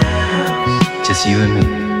 Just you and me.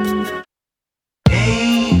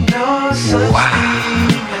 Wow.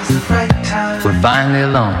 We're finally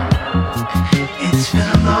alone.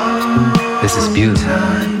 This is beautiful.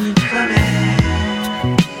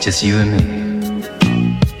 Just you and me.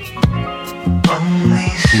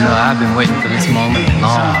 You know, I've been waiting for this moment a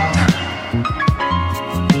long time.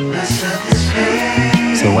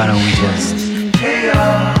 So why don't we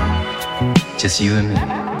just you and me.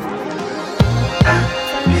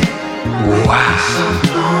 Wow.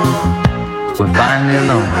 We're finally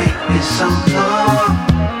alone.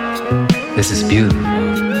 This is beautiful.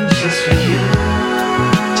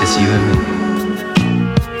 Just you and me.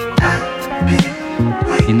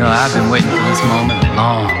 You know, I've been waiting for this moment a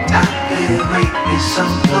long time.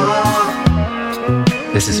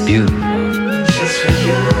 This is beautiful.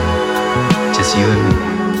 Just you and me.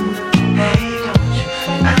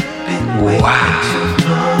 Wow.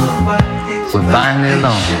 We're finally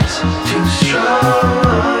alone.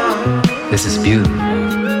 This is beautiful.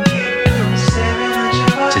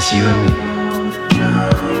 Just you and me.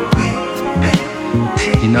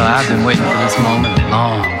 You know, I've been waiting for this moment a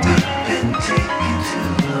long time.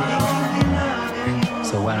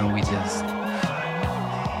 So why don't we just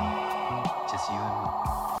you and me.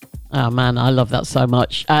 Oh man, I love that so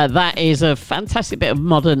much. That is a fantastic bit of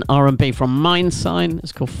modern R&B from Mindsign.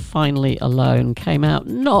 It's called Finally Alone. Came out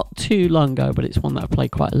not too long ago, but it's one that I play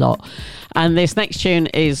quite a lot. And this next tune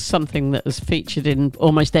is something that has featured in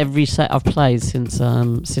almost every set I've played since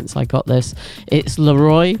I got this. It's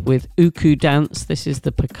Leroy with Uku Dance. This is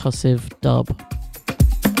the percussive dub.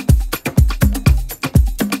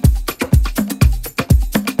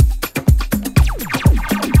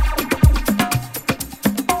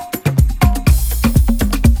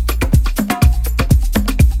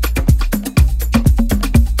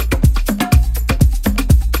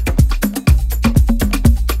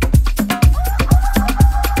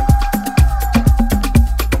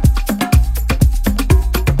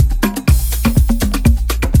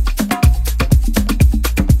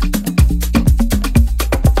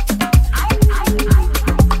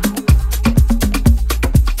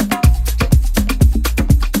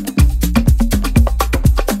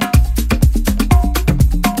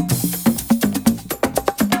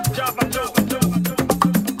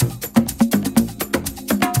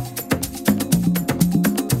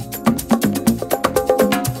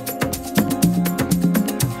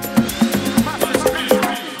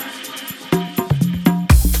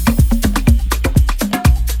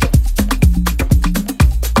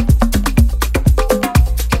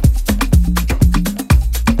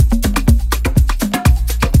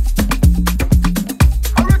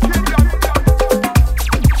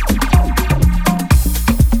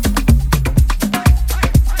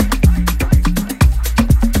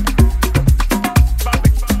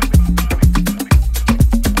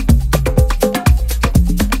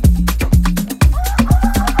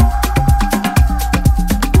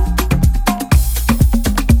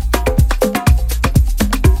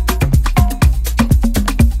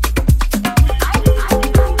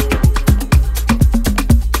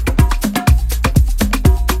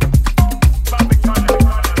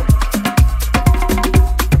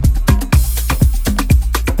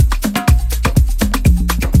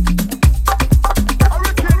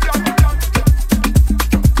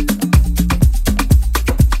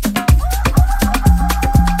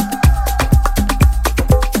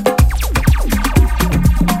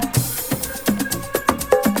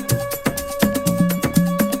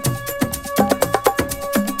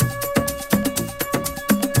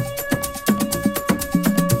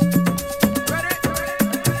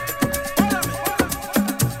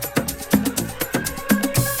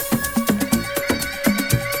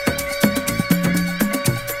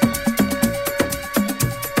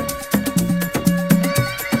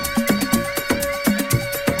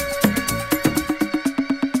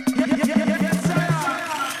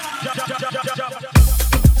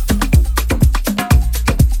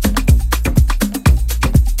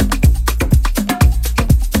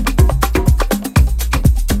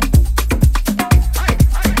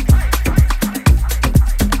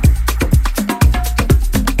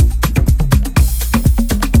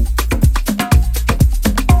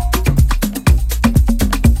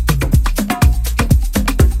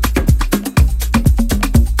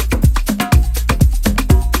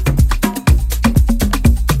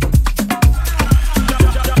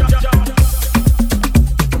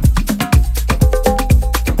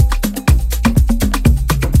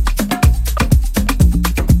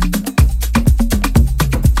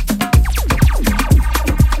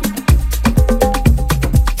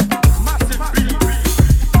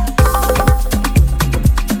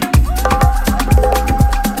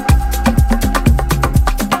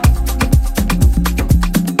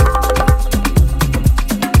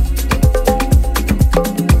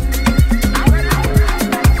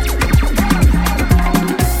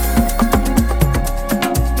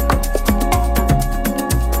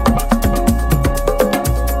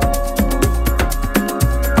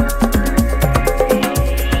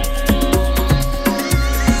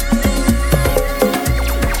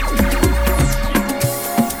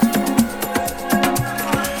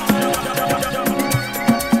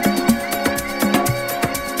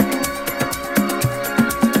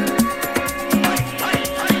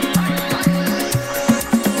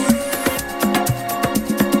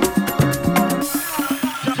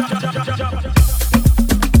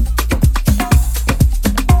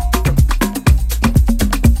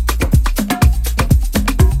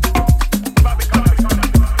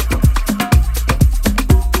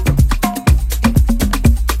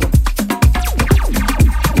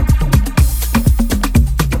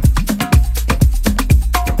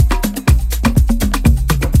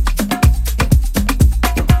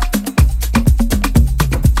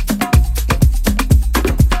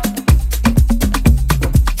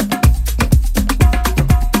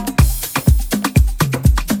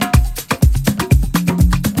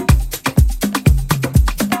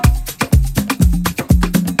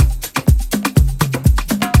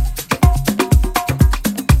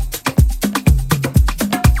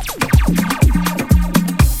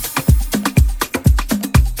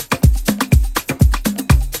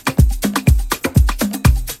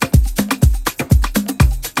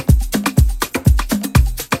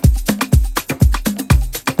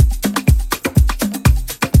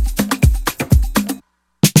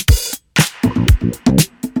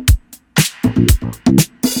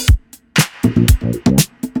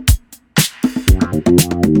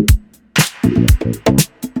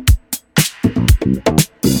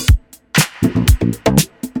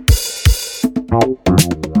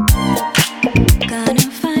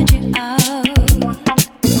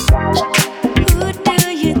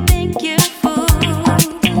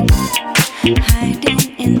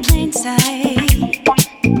 in plain sight.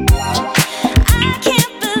 I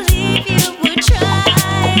can't believe you would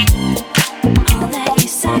try all that you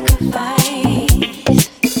sacrifice,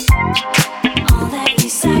 all that you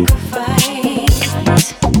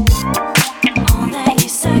sacrifice, all that you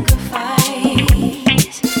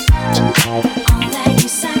sacrifice, all that you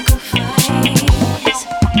sacrifice.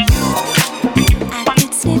 I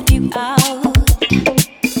could sniff you out.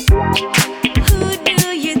 Who do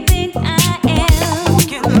you think I am?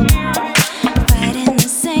 Fighting the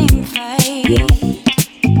same fight,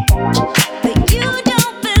 but you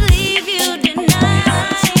don't believe, you deny,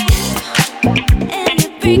 and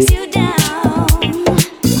it breaks you down.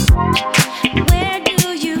 Where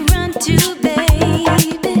do you run to,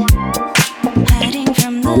 baby? Hiding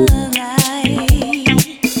from the light.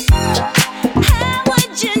 How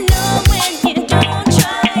would you know when you don't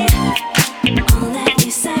try? All that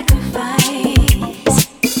you sacrifice,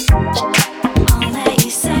 all that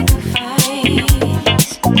you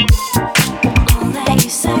sacrifice, all that you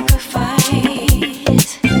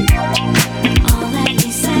sacrifice, all that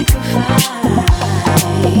you sacrifice,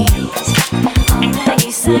 all that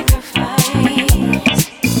you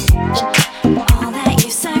sacrifice, all that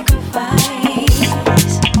you sacrifice,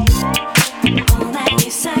 all that you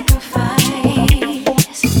sacrifice,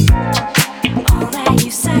 all that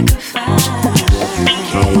you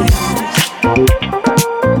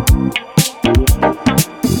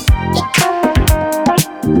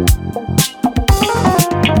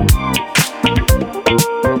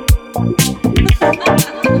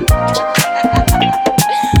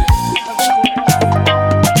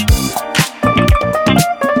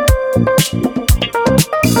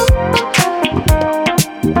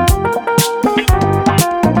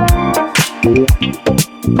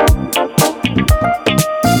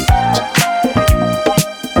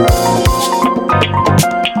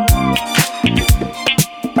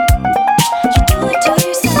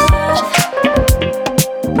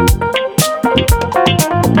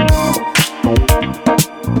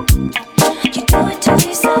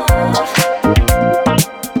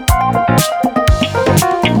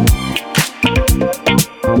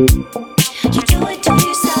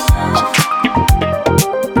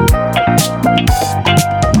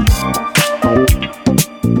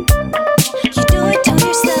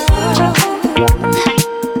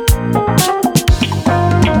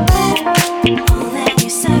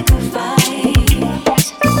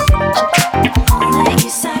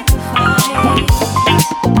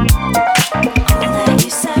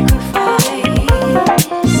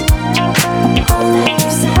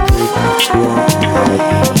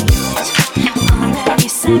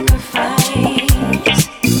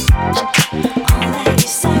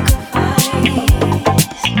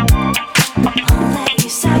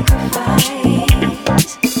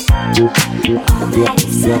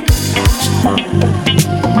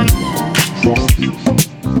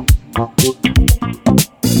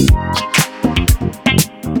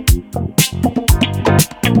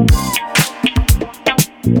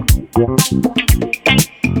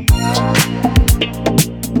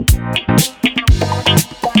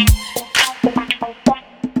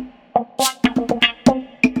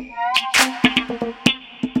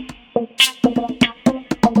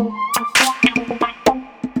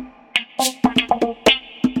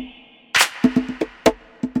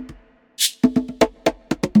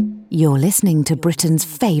You're listening to Britain's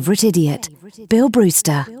favourite idiot, Bill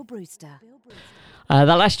Brewster.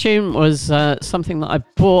 That last tune was something that I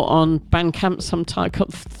bought on Bandcamp sometime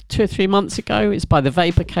 2 or 3 months ago. It's by the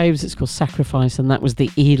Vapor Caves. It's called Sacrifice, and that was the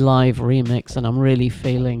E-Live remix. And I'm really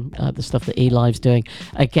feeling the stuff that E-Live's doing.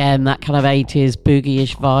 Again, that kind of 80s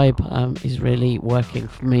boogie-ish vibe is really working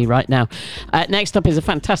for me right now. Next up is a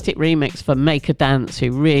fantastic remix for Make a Dance,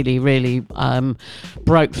 who really, really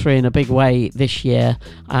broke through in a big way this year.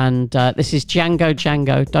 And this is Django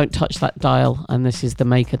Django, Don't Touch That Dial. And this is the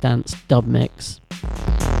Make a Dance dub mix.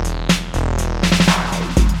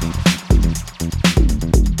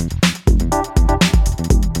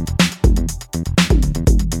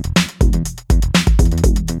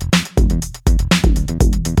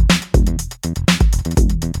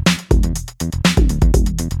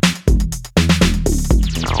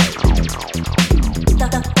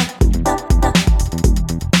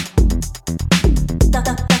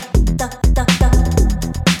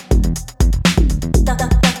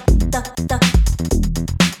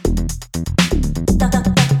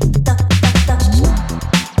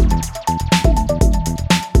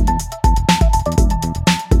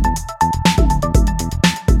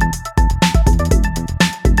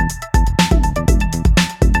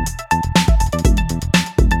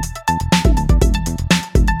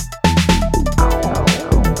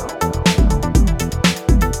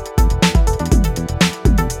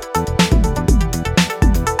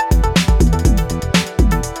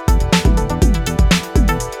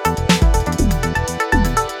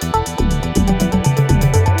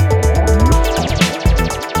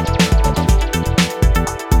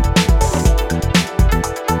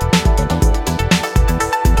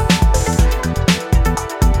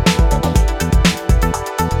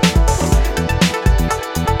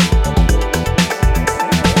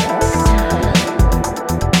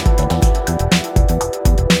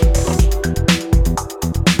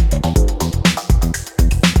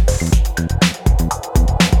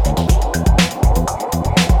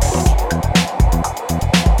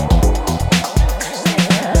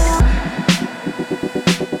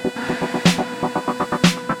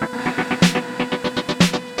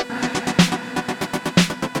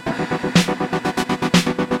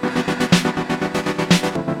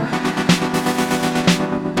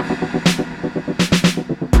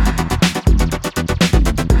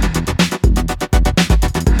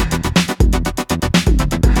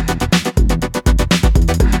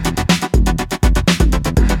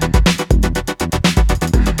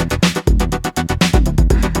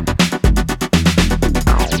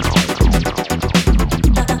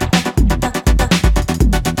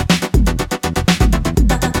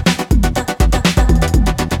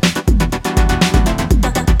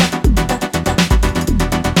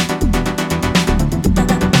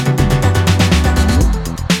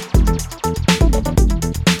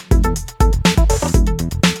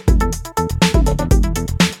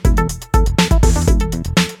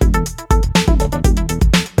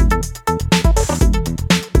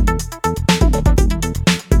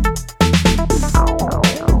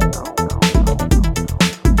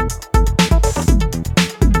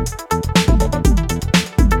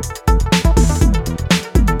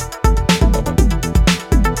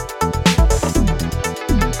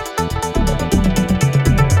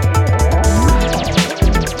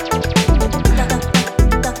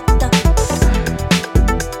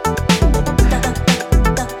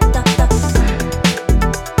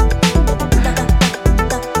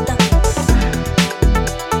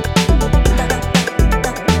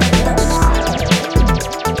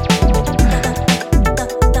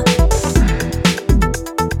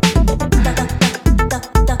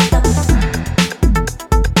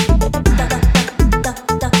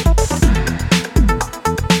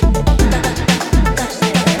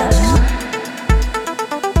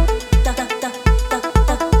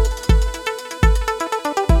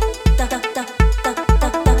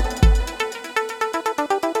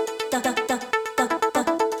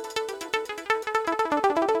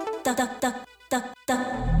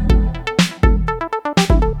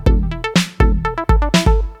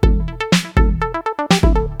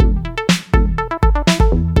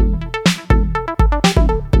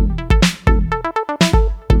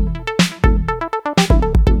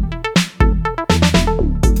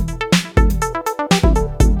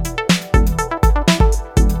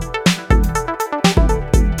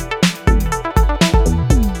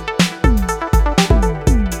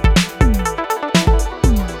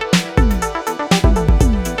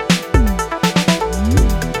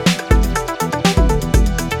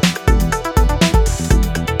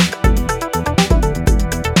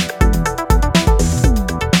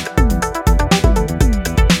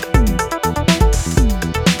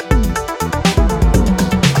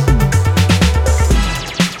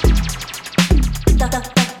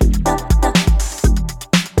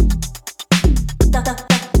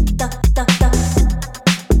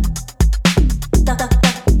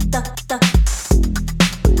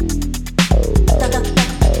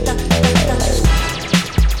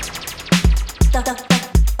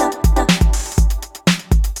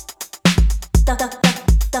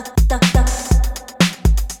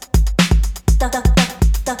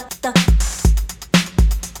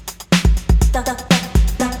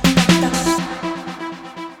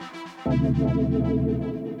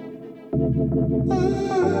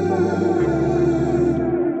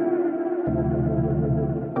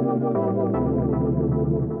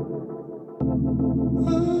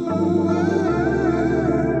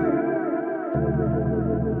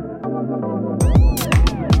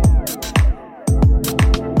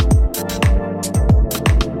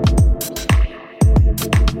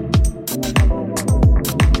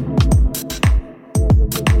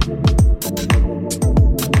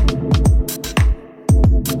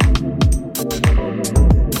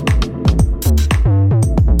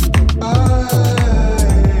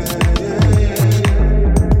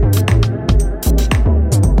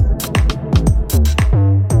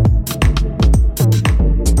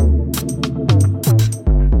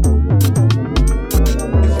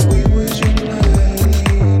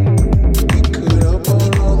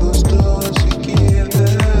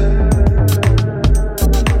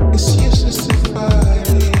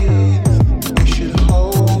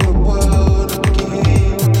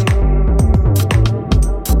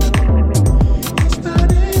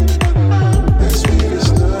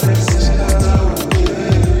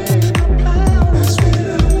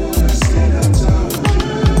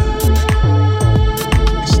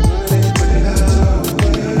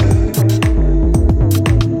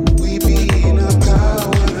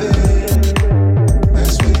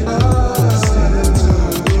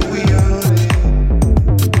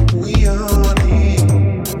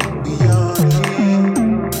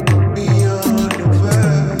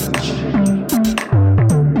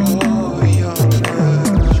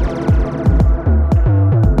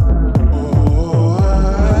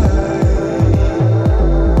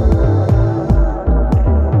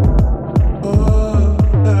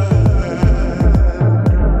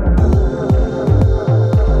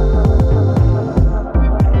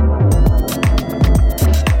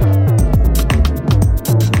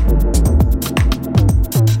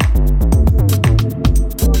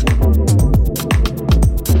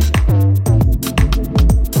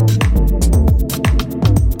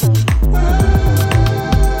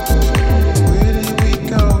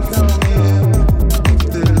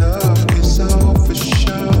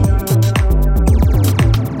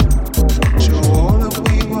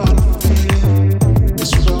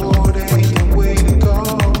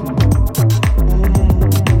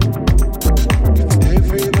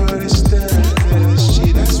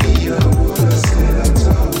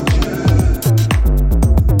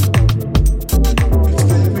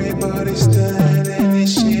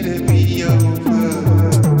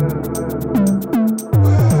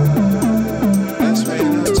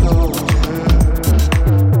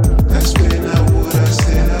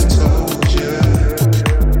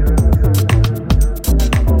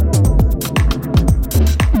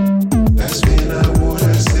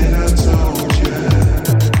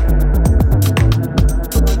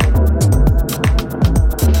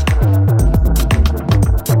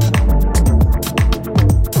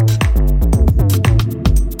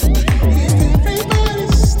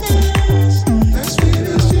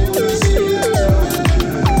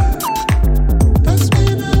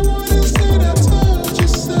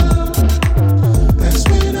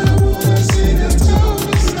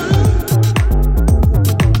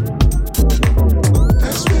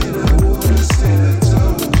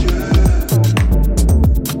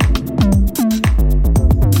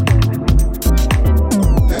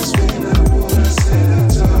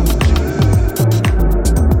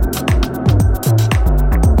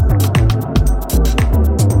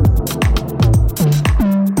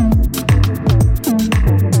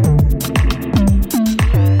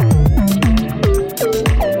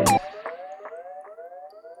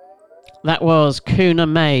 That was Kuna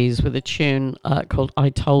Maze with a tune called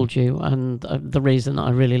I Told You. And the reason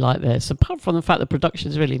I really like this, apart from the fact the production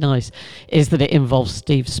is really nice, is that it involves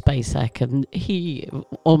Steve Spacek, and he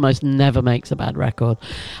almost never makes a bad record.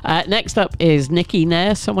 Next up is Nicky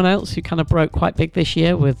Nair, someone else who kind of broke quite big this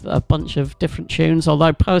year with a bunch of different tunes,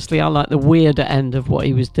 although personally I like the weirder end of what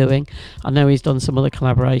he was doing. I know he's done some other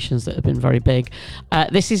collaborations that have been very big.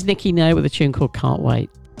 This is Nicky Nair with a tune called Can't Wait.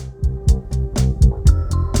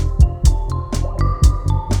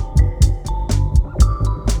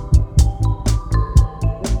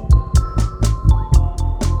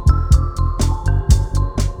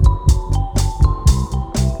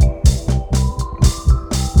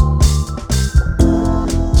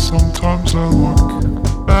 Sometimes I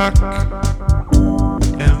look back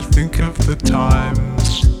and think of the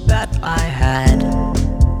times that I had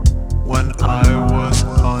when I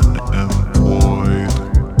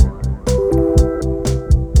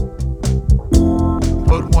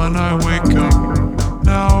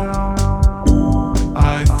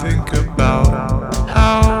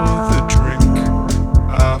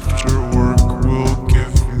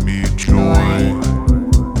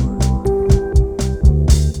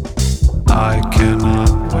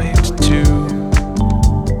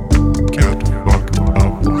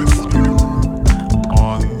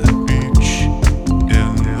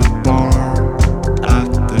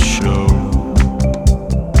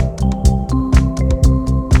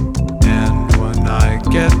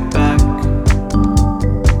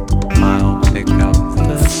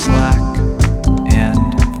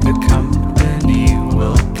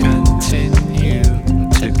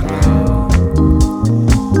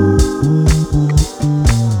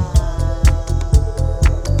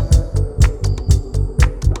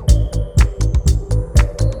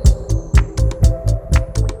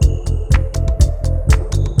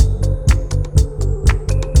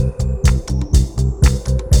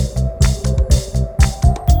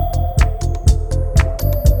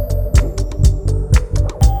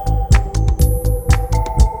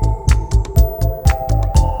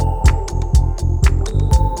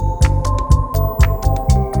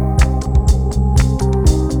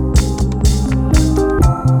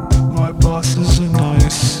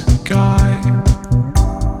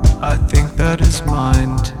I think that his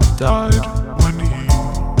mind died when he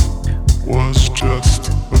was just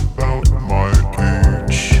about my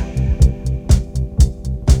age.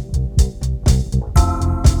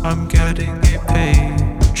 I'm getting a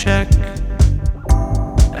paycheck,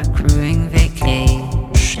 accruing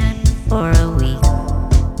vacation for a week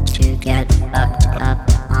to get fucked up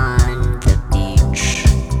on the beach.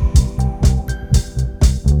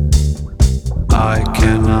 I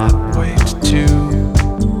cannot wait to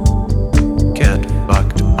get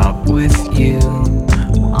fucked up with you.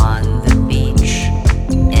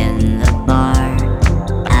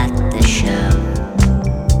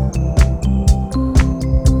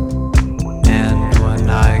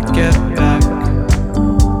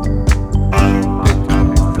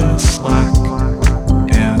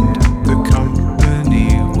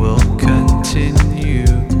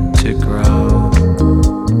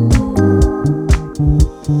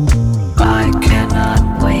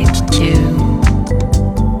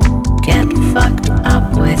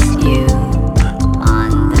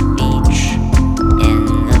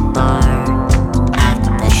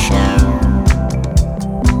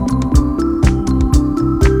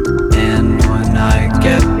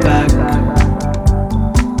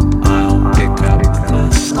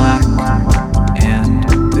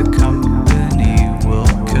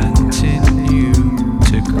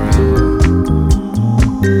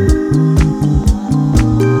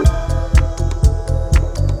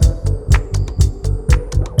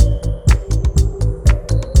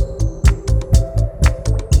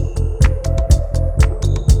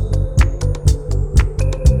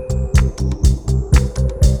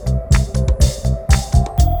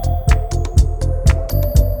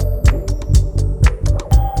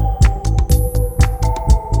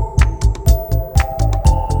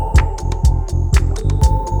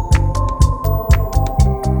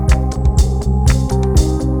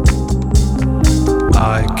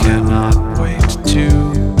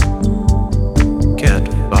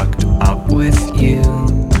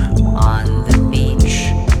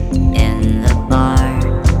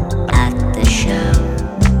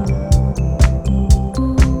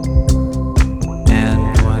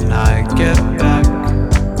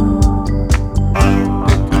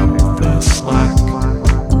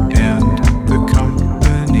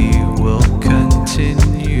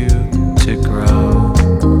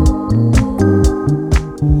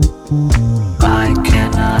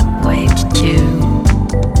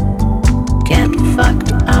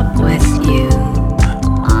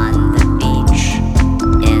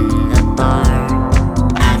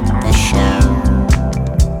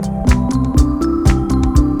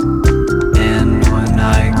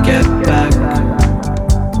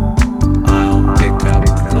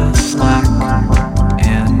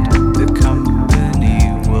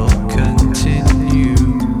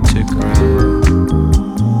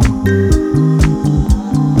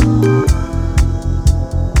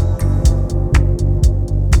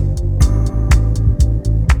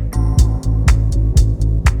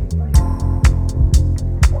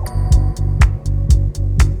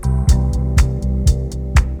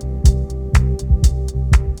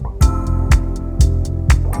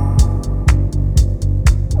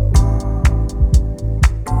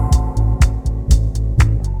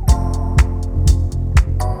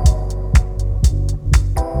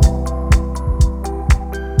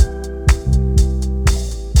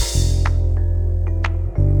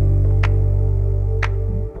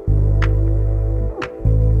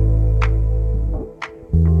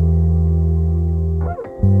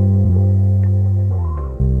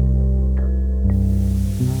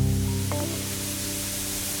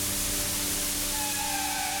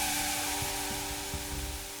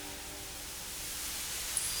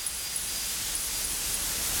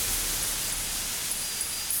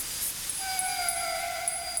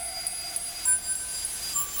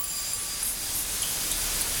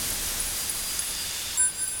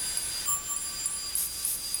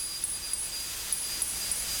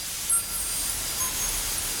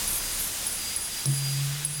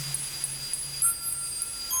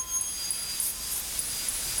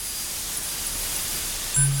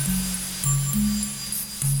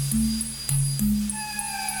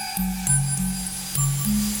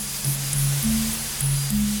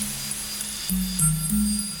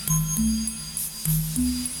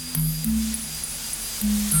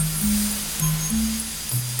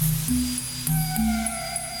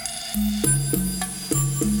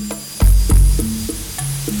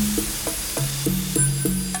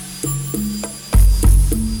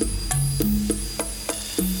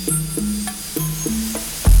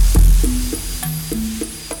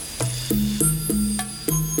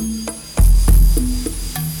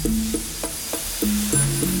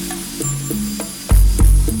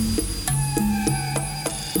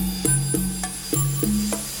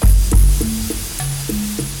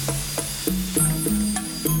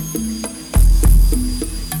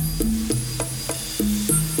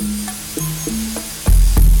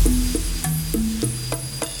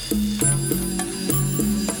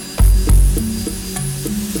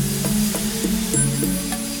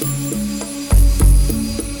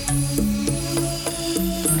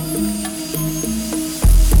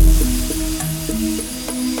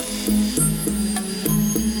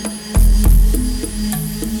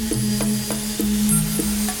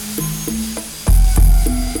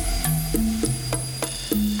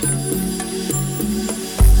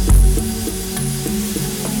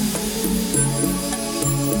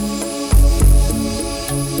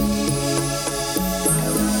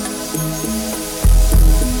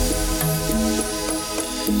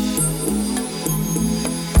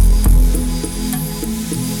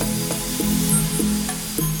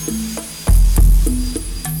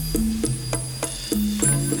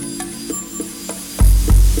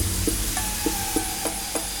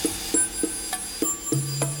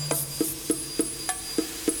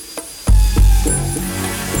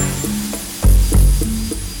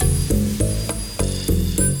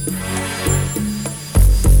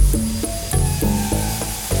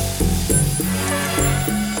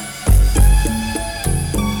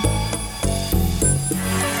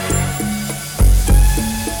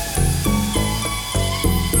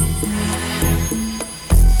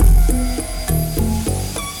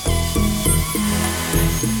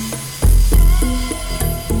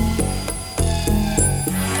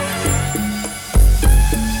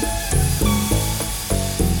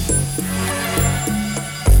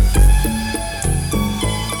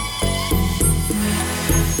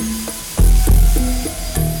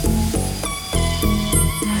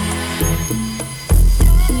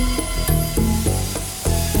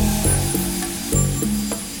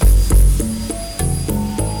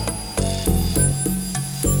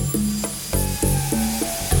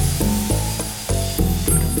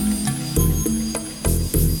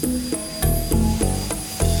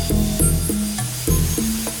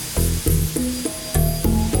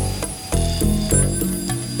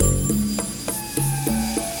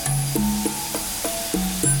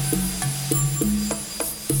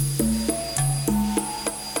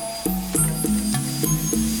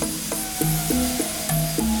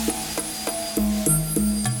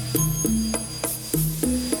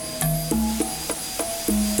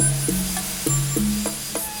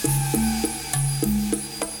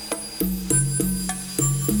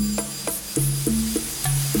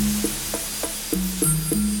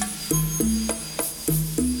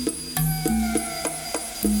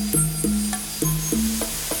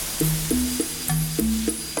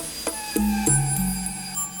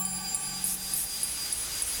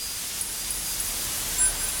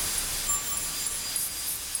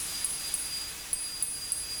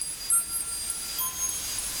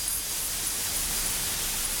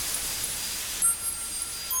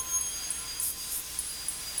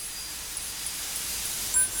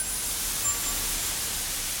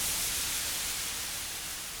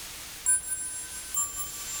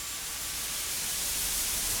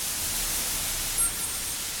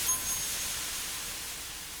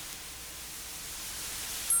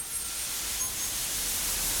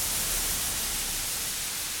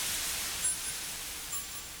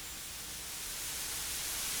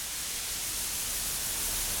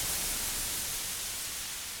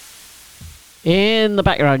 In the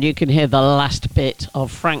background, you can hear the last bit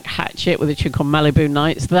of Frank Hatchett with a tune called Malibu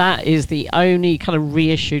Nights. That is the only kind of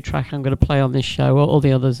reissue track I'm going to play on this show. All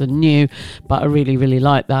the others are new, but I really, really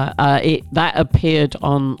like that. That appeared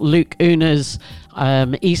on Luke Una's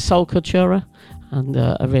East Soul Cultura, and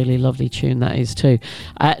a really lovely tune that is too.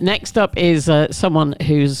 Next up is someone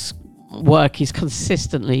whose work is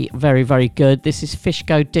consistently very, very good. This is Fish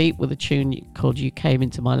Go Deep with a tune called You Came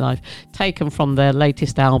Into My Life, taken from their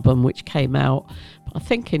latest album, which came out I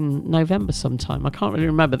think in November sometime. I can't really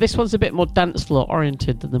remember. This one's a bit more dance floor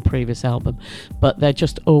oriented than the previous album, but they're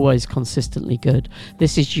just always consistently good.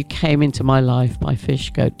 This is You Came Into My Life by Fish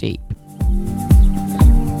Go Deep.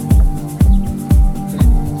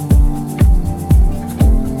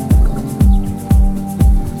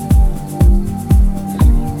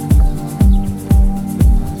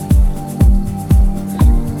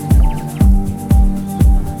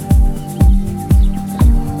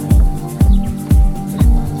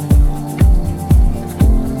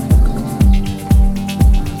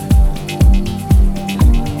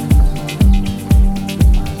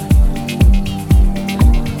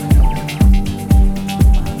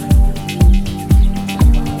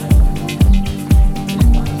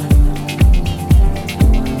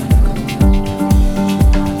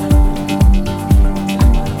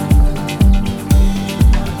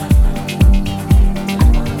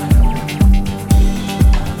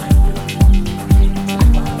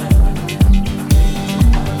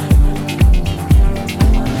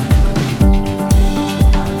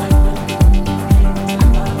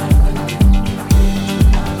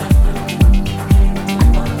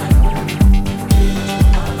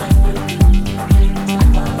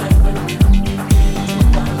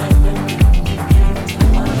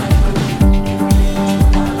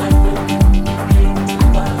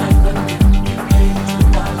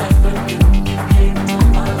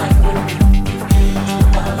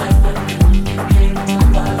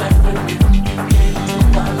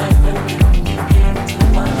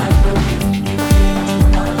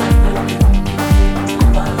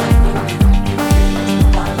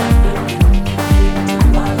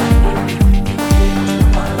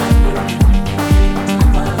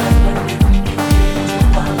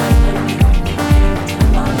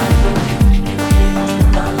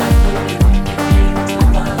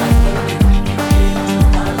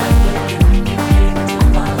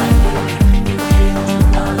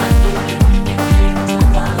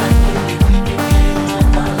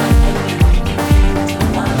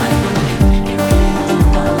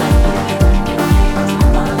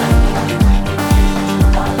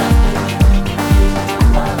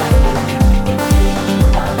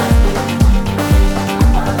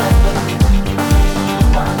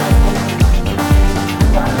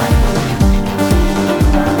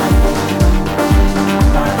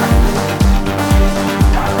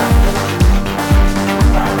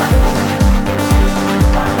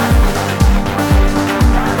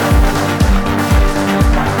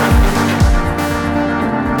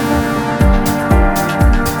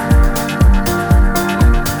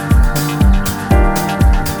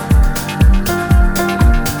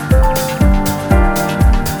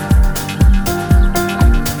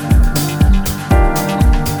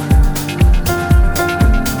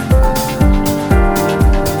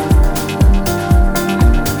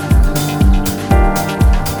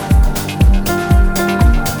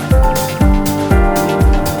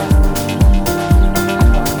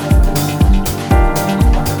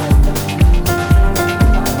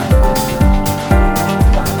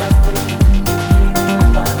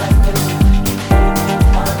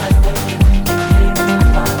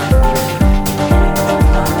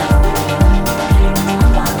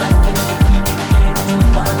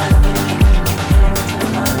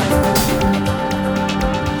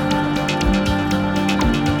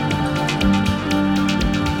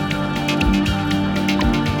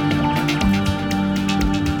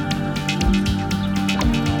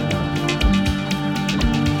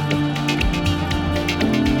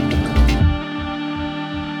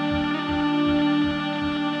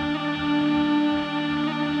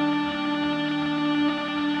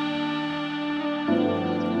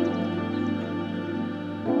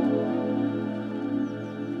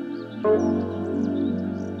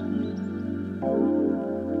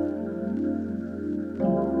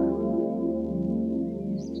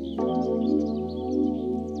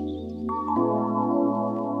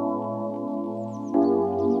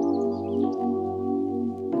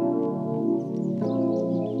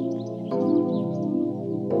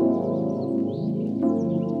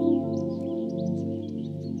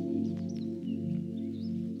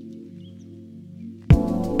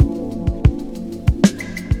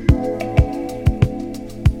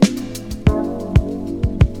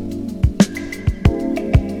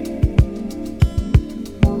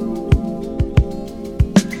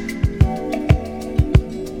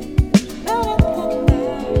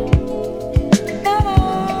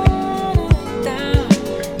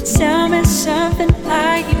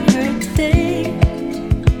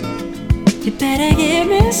 better give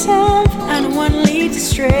me some. I don't wanna lead you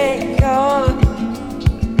astray. Oh.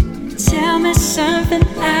 Tell me something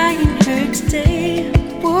I ain't heard today.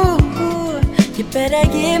 Whoa, whoa. You better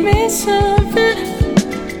give me something.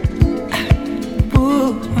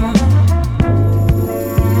 Whoa.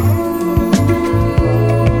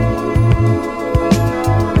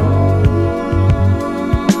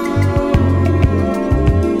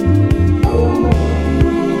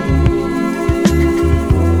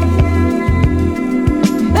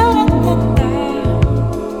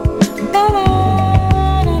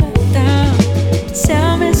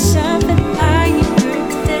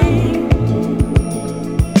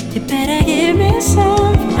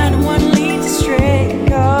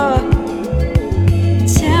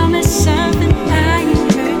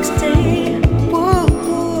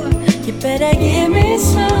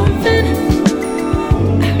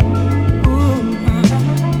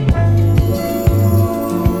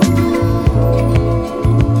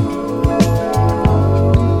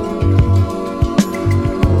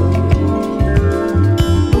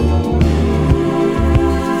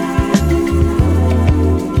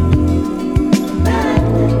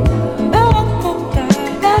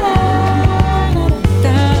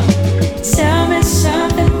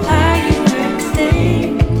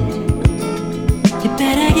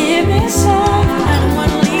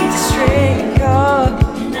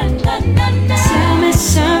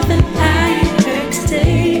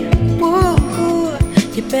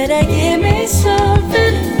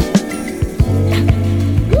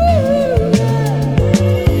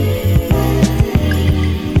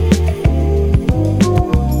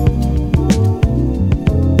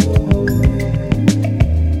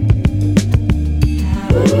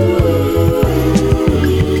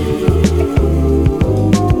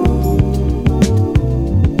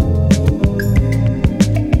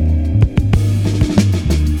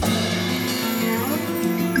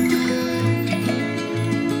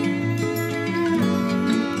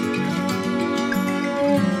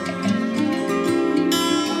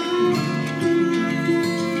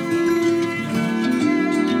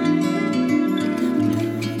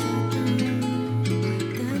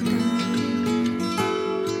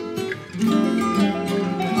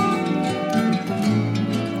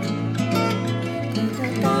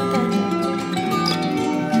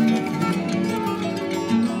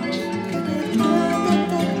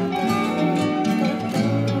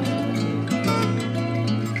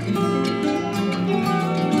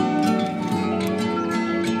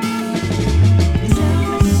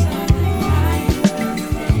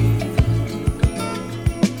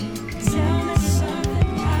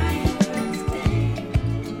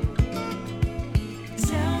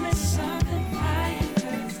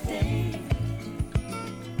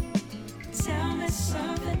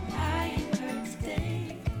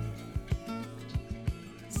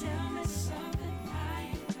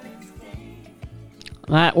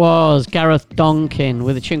 That was Gareth Donkin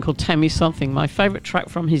with a tune called Tell Me Something, my favourite track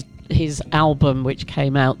from his album, which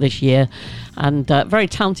came out this year. And very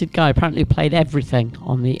talented guy, apparently played everything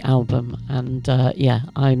on the album. And yeah,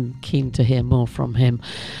 I'm keen to hear more from him.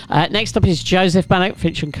 Next up is Joseph Bannock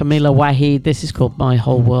featuring Camila Wahid. This is called My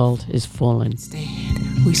Whole World Is Falling.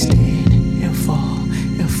 Stand, we stand and fall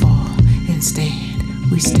and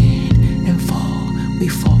stand. We stand and fall, we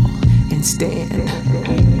fall and stand.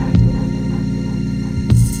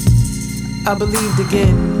 I believed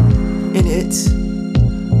again in it,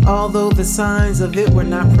 although the signs of it were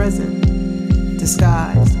not present,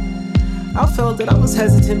 disguised. I felt that I was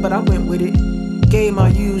hesitant, but I went with it. Gave my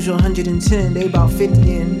usual 110, they about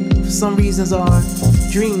 50 in. For some reasons our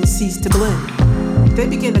dreams ceased to blend. They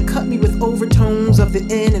began to cut me with overtones of the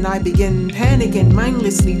end, and I began panicking,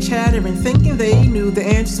 mindlessly chattering, thinking they knew the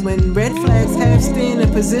answers when red flags half stand in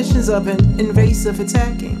positions of an invasive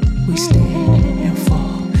attacking. We stand and fall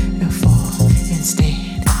and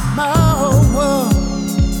stand.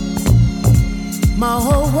 My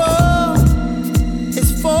whole world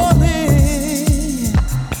is falling.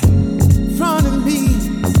 Front of me,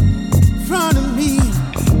 front of me,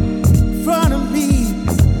 front of me.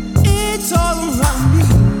 It's all around me.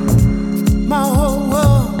 My whole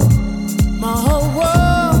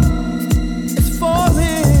world is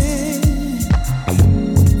falling.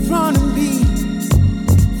 Front of me,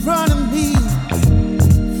 front of me,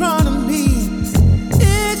 front of me.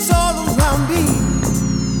 It's all around me.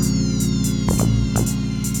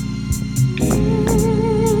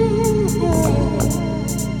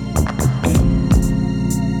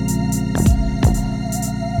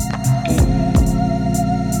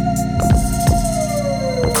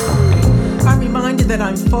 I'm reminded that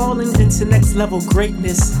I'm falling into next level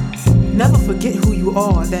greatness. Never forget who you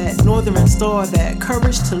are, that northern star, that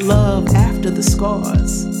courage to love after the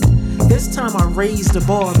scars. This time I raised the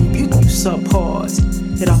bar, rebuke you subpars,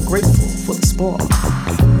 yet I'm grateful for the spark.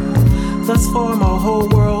 Thus far my whole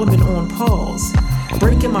world been on pause,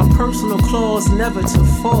 breaking my personal claws never to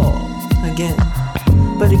fall again.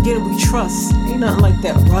 But again we trust, ain't nothing like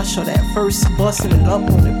that rush or that first busting it up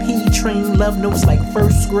on the P train. Love notes like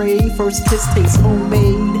first grade, first kiss tastes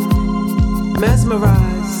homemade.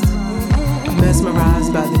 Mesmerized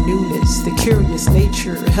by the newness, the curious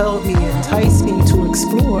nature held me, enticed me to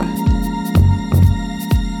explore.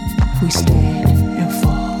 We stand and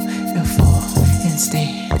fall and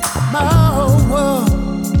stand. My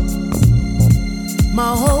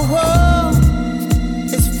whole world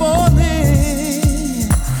is falling,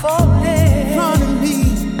 front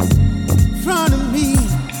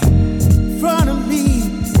of me,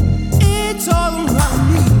 it's all around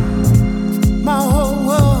me. My whole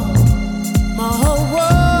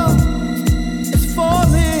world is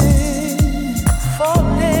falling, front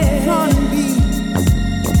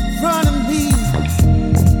of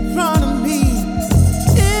me,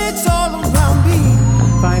 it's all around me.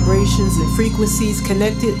 Vibrations and frequencies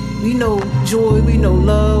connected. We know joy, we know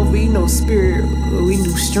love, we know spirit, we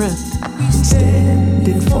knew strength. We stand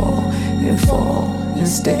and fall and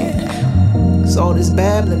stand. Cause all this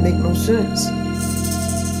babbling make no sense.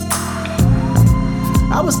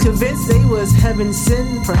 I was convinced they was heaven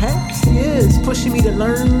sent, perhaps he is, pushing me to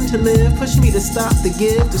learn to live, pushing me to stop the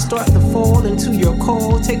give, to start to fall into your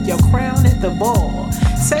call, take your crown at the ball,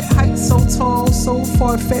 set heights so tall, so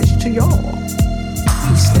far-fetched to y'all.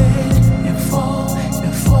 We stand and fall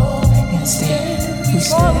and stand. We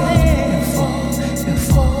stand and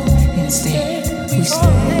fall and stand. We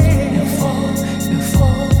stand and fall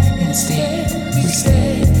and stand. We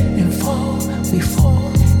stand and fall, we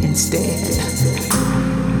fall and stand.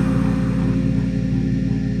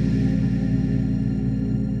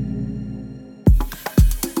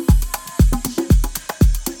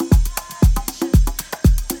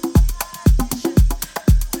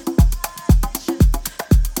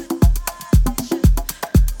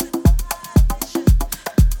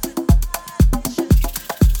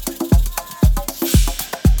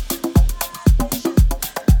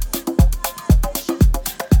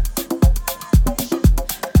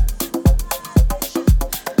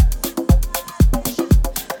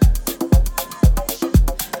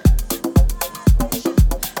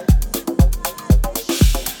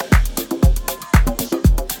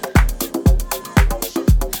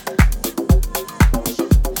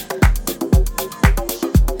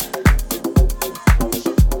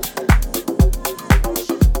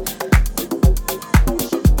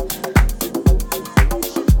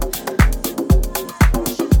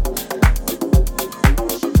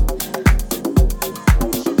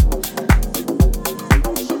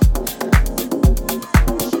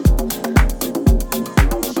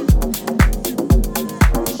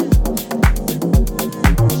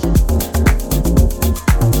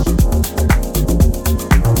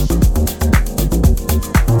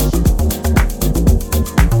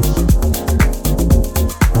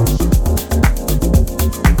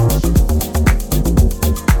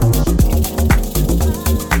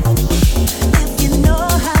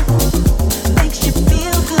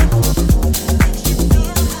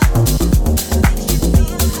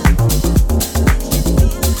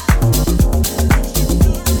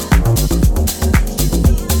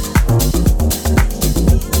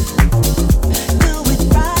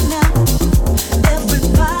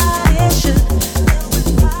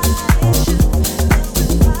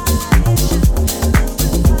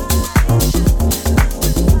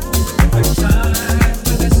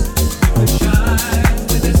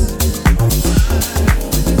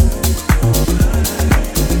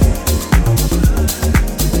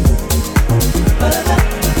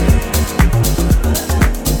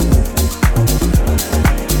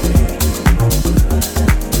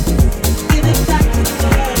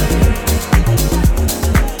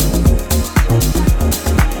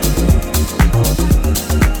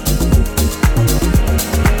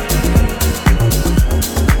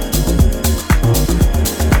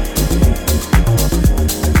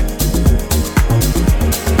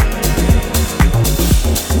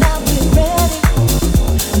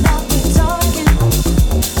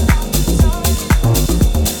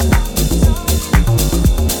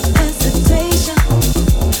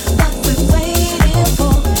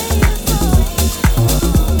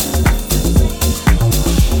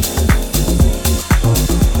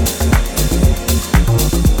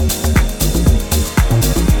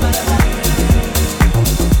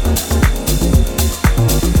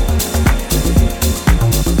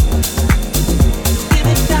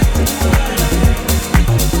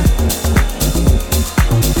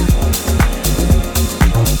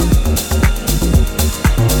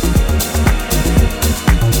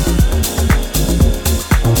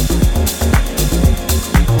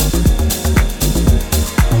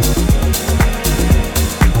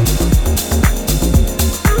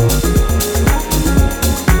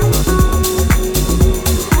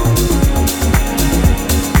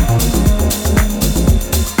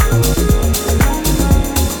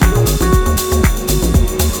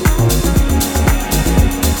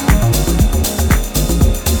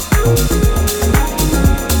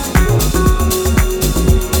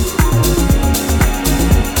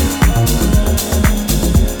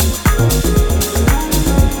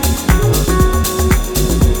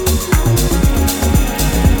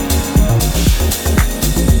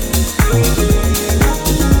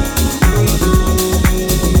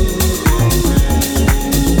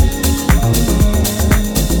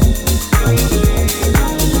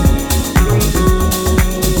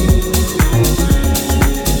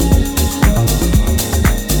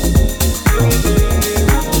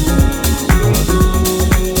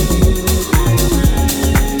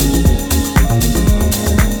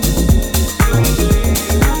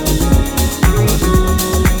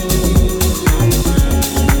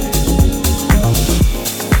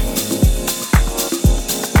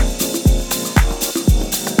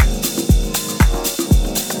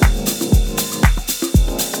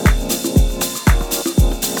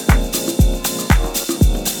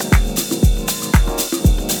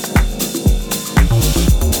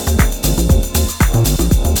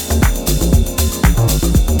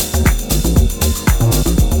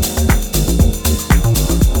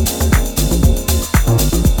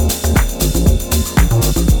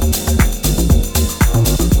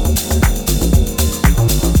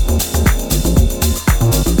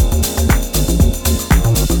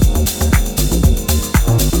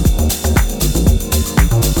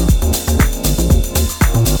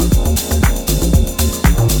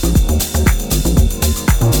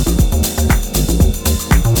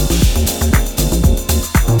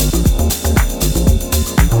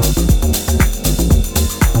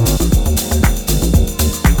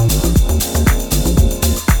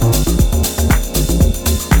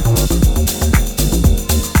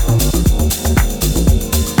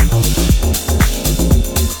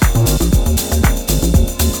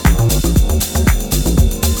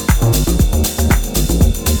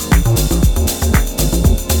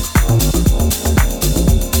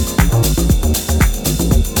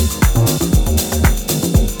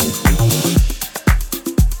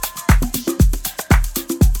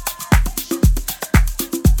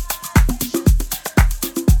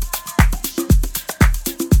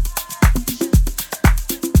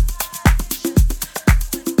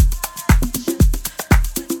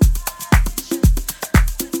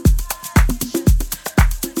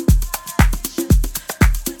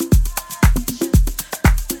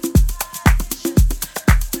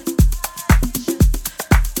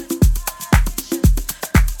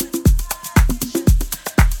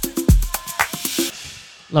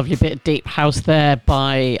 Lovely bit of deep house there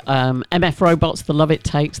by MF Robots, The Love It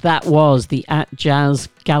Takes. That was the At Jazz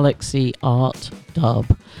Galaxy Art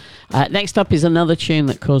dub. Next up is another tune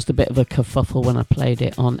that caused a bit of a kerfuffle when I played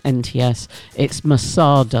it on NTS. It's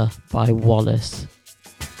Masada by Wallace.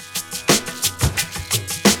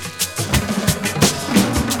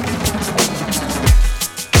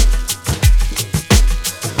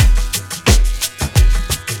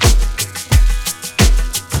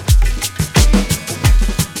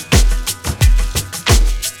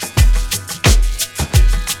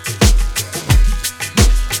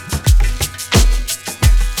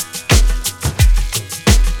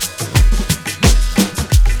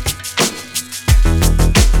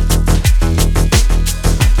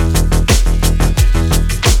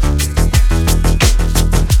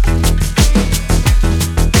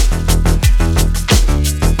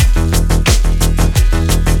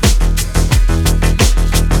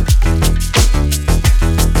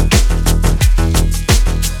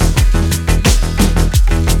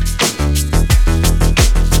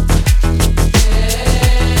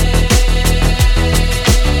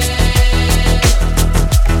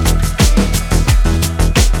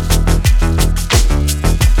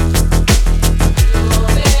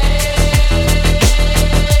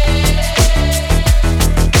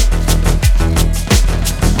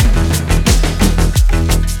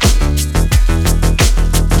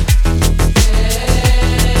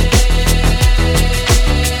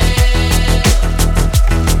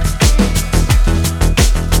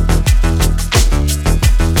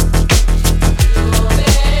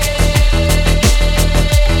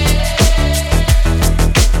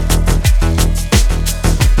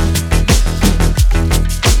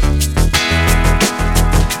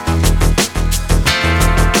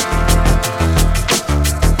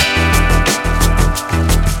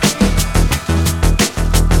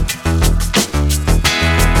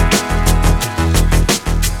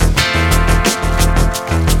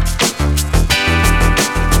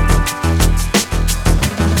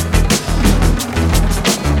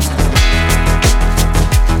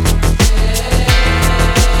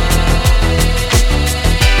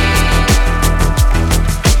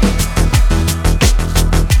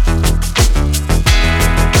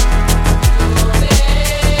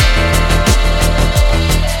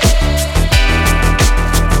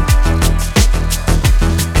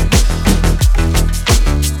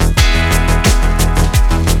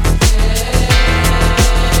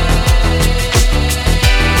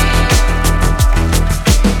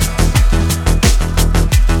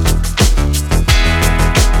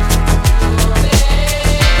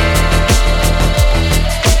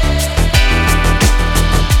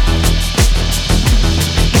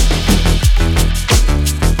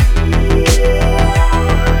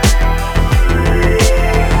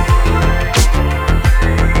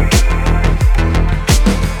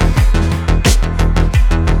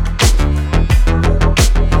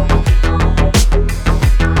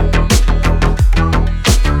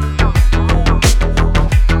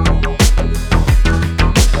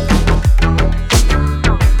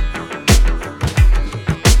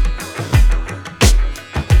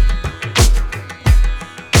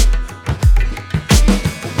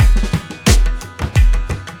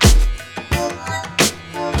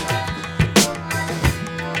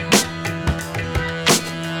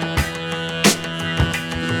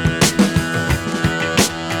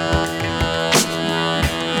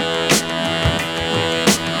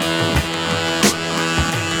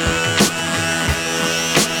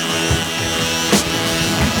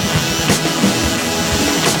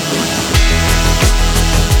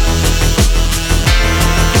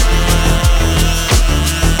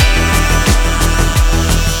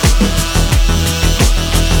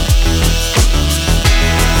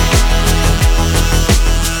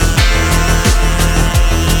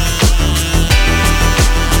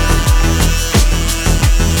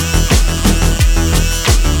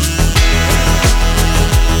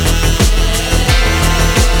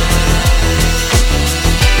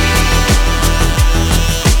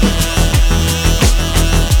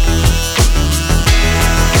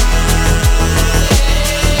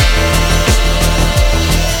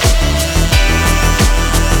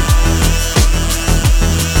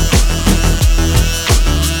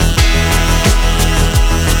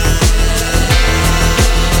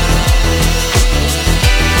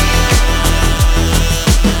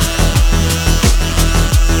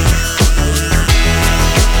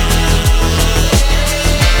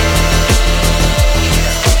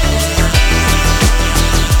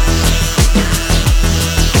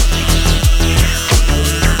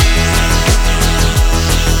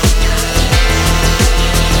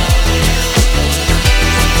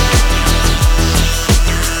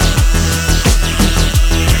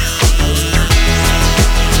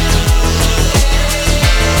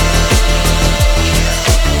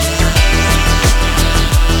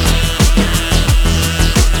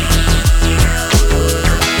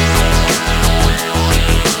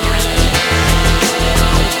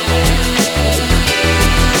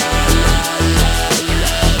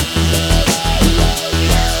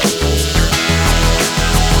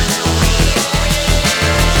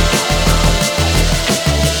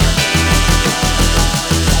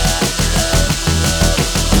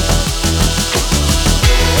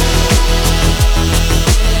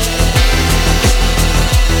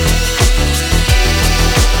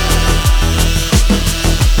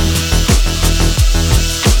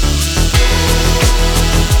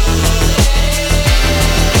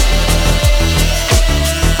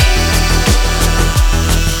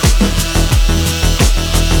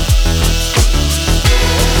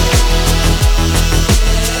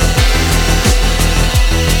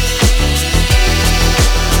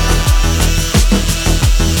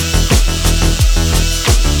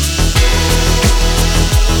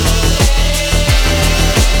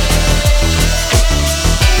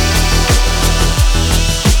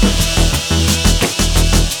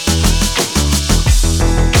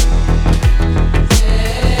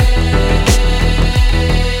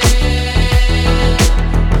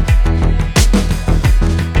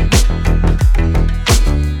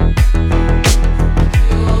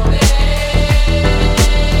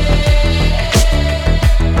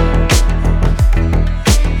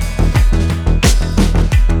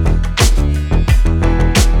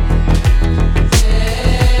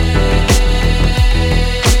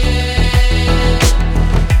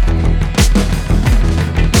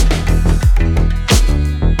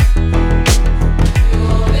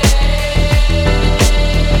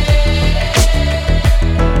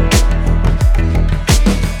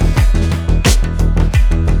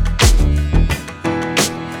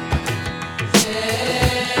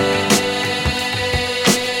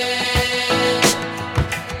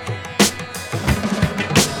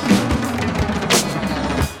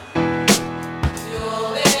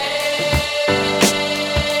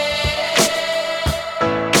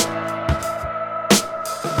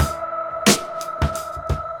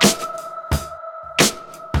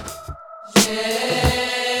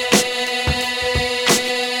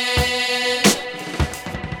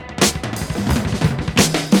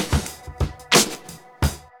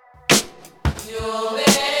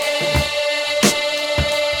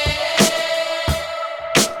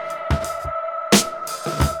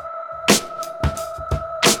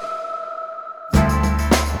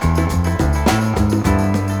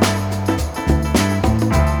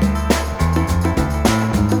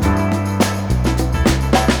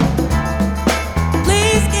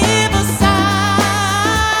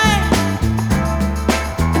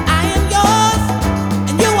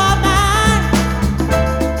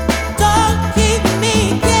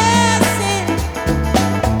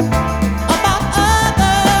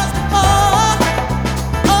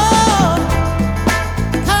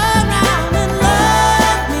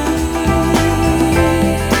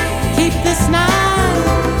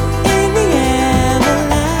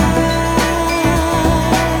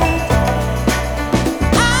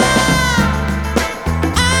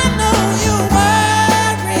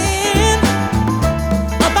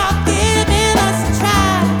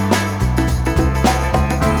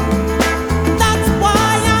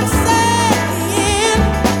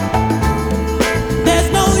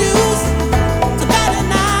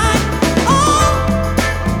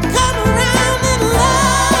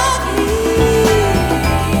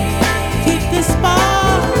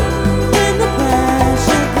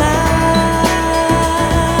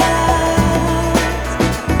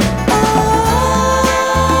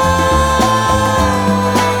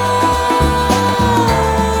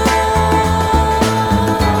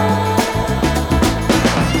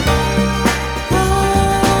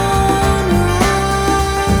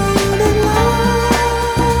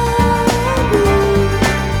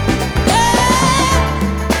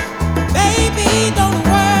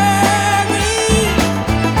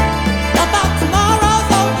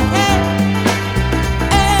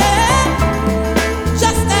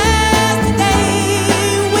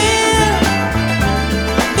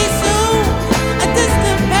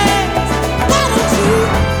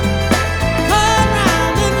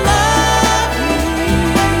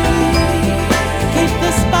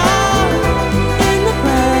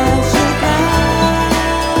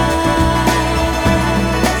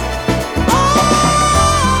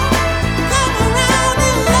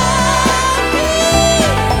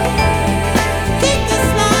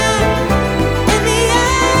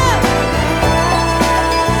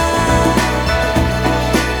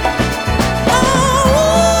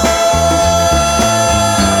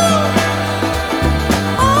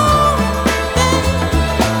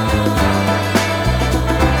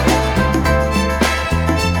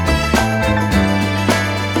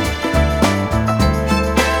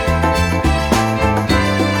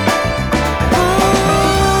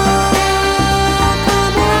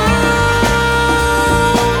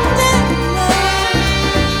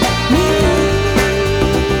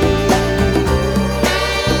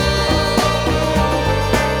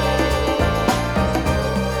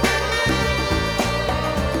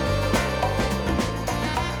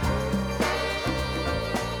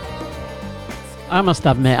 I must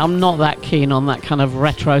admit, I'm not that keen on that kind of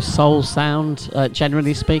retro soul sound,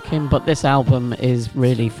 generally speaking, but this album is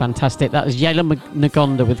really fantastic. That was Yela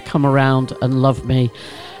Nagonda with Come Around and Love Me.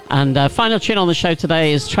 And final tune on the show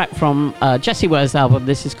today is a track from Jessie Ware's album.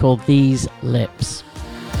 This is called These Lips.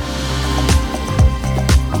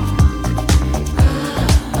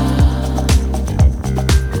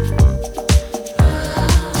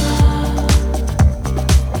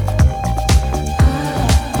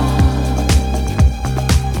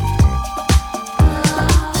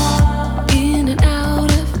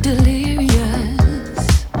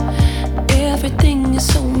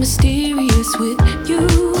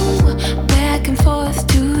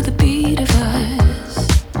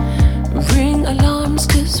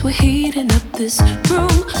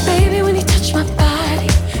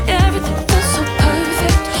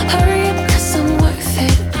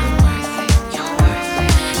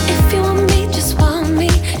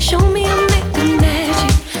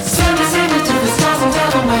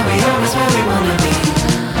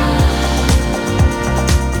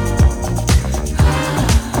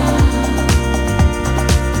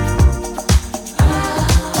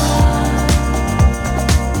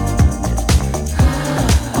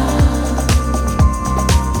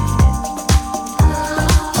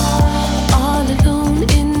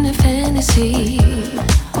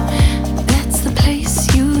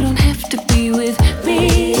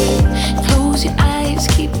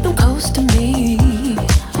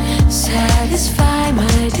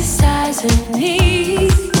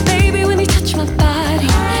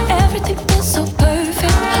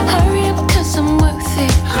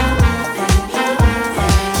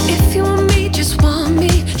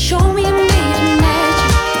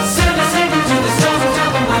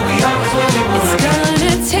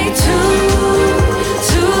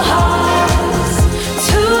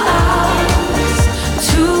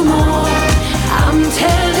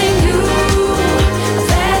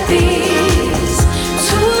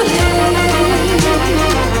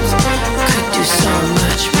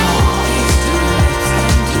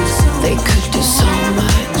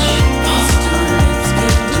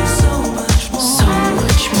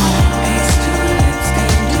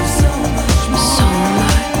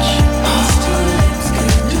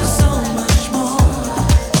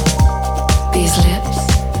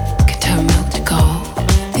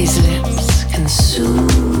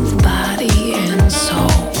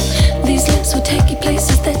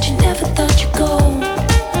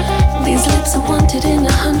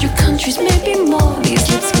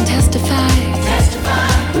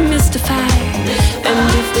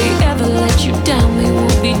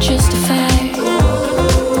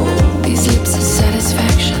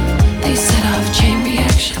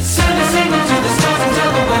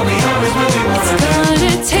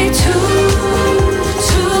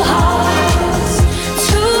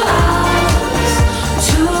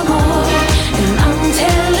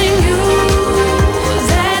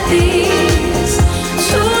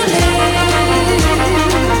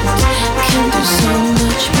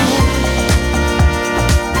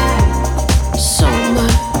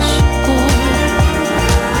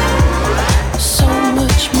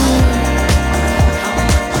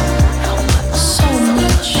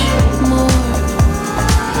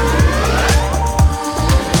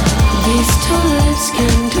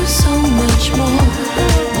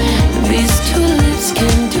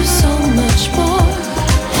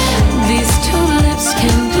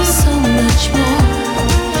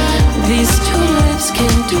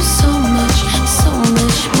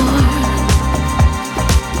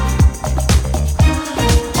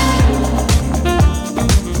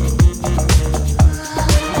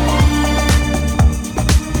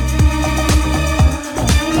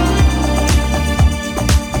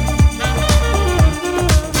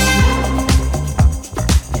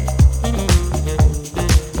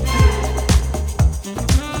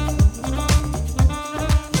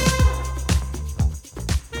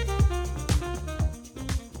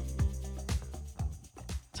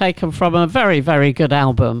 Taken from a very, very good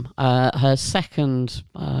album. Her second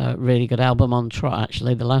really good album on trot,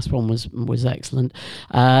 actually. The last one was excellent.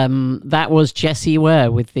 That was Jessie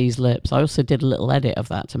Ware with These Lips. I also did a little edit of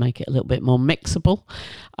that to make it a little bit more mixable.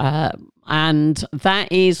 And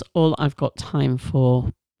that is all I've got time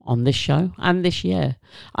for on this show and this year.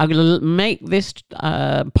 I'm going to make this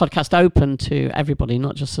podcast open to everybody,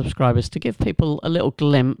 not just subscribers, to give people a little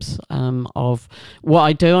glimpse of what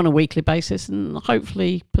I do on a weekly basis, and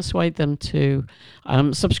hopefully persuade them to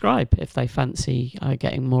subscribe if they fancy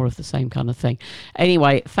getting more of the same kind of thing.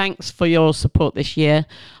 Anyway, thanks for your support this year.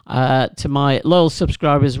 To my loyal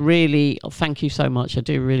subscribers, really, thank you so much. I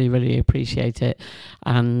do really, really appreciate it.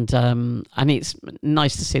 And it's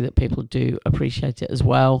nice to see that people do appreciate it as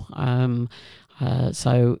well.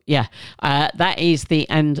 That is the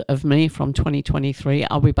end of me from 2023.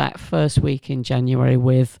 I'll be back first week in January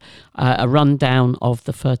with a rundown of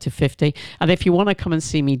the Furtive 50. And if you want to come and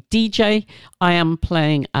see me DJ, I am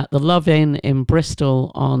playing at the Love Inn in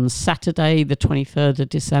Bristol on Saturday, the 23rd of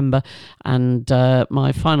December. And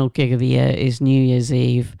my final gig of the year is New Year's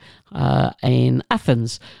Eve in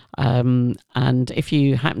Athens. And if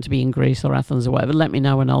you happen to be in Greece or Athens or whatever, let me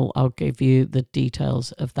know and I'll give you the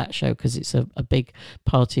details of that show, because it's a big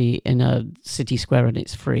party in a city square and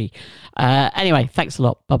it's free. Anyway, thanks a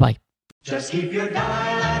lot. Bye-bye. Just keep your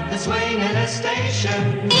dial at the swinging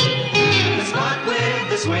station, the spot with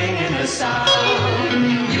the swinging sound.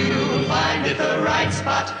 You'll find it the right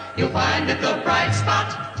spot, you'll find it the bright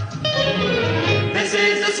spot. This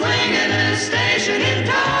is the swinging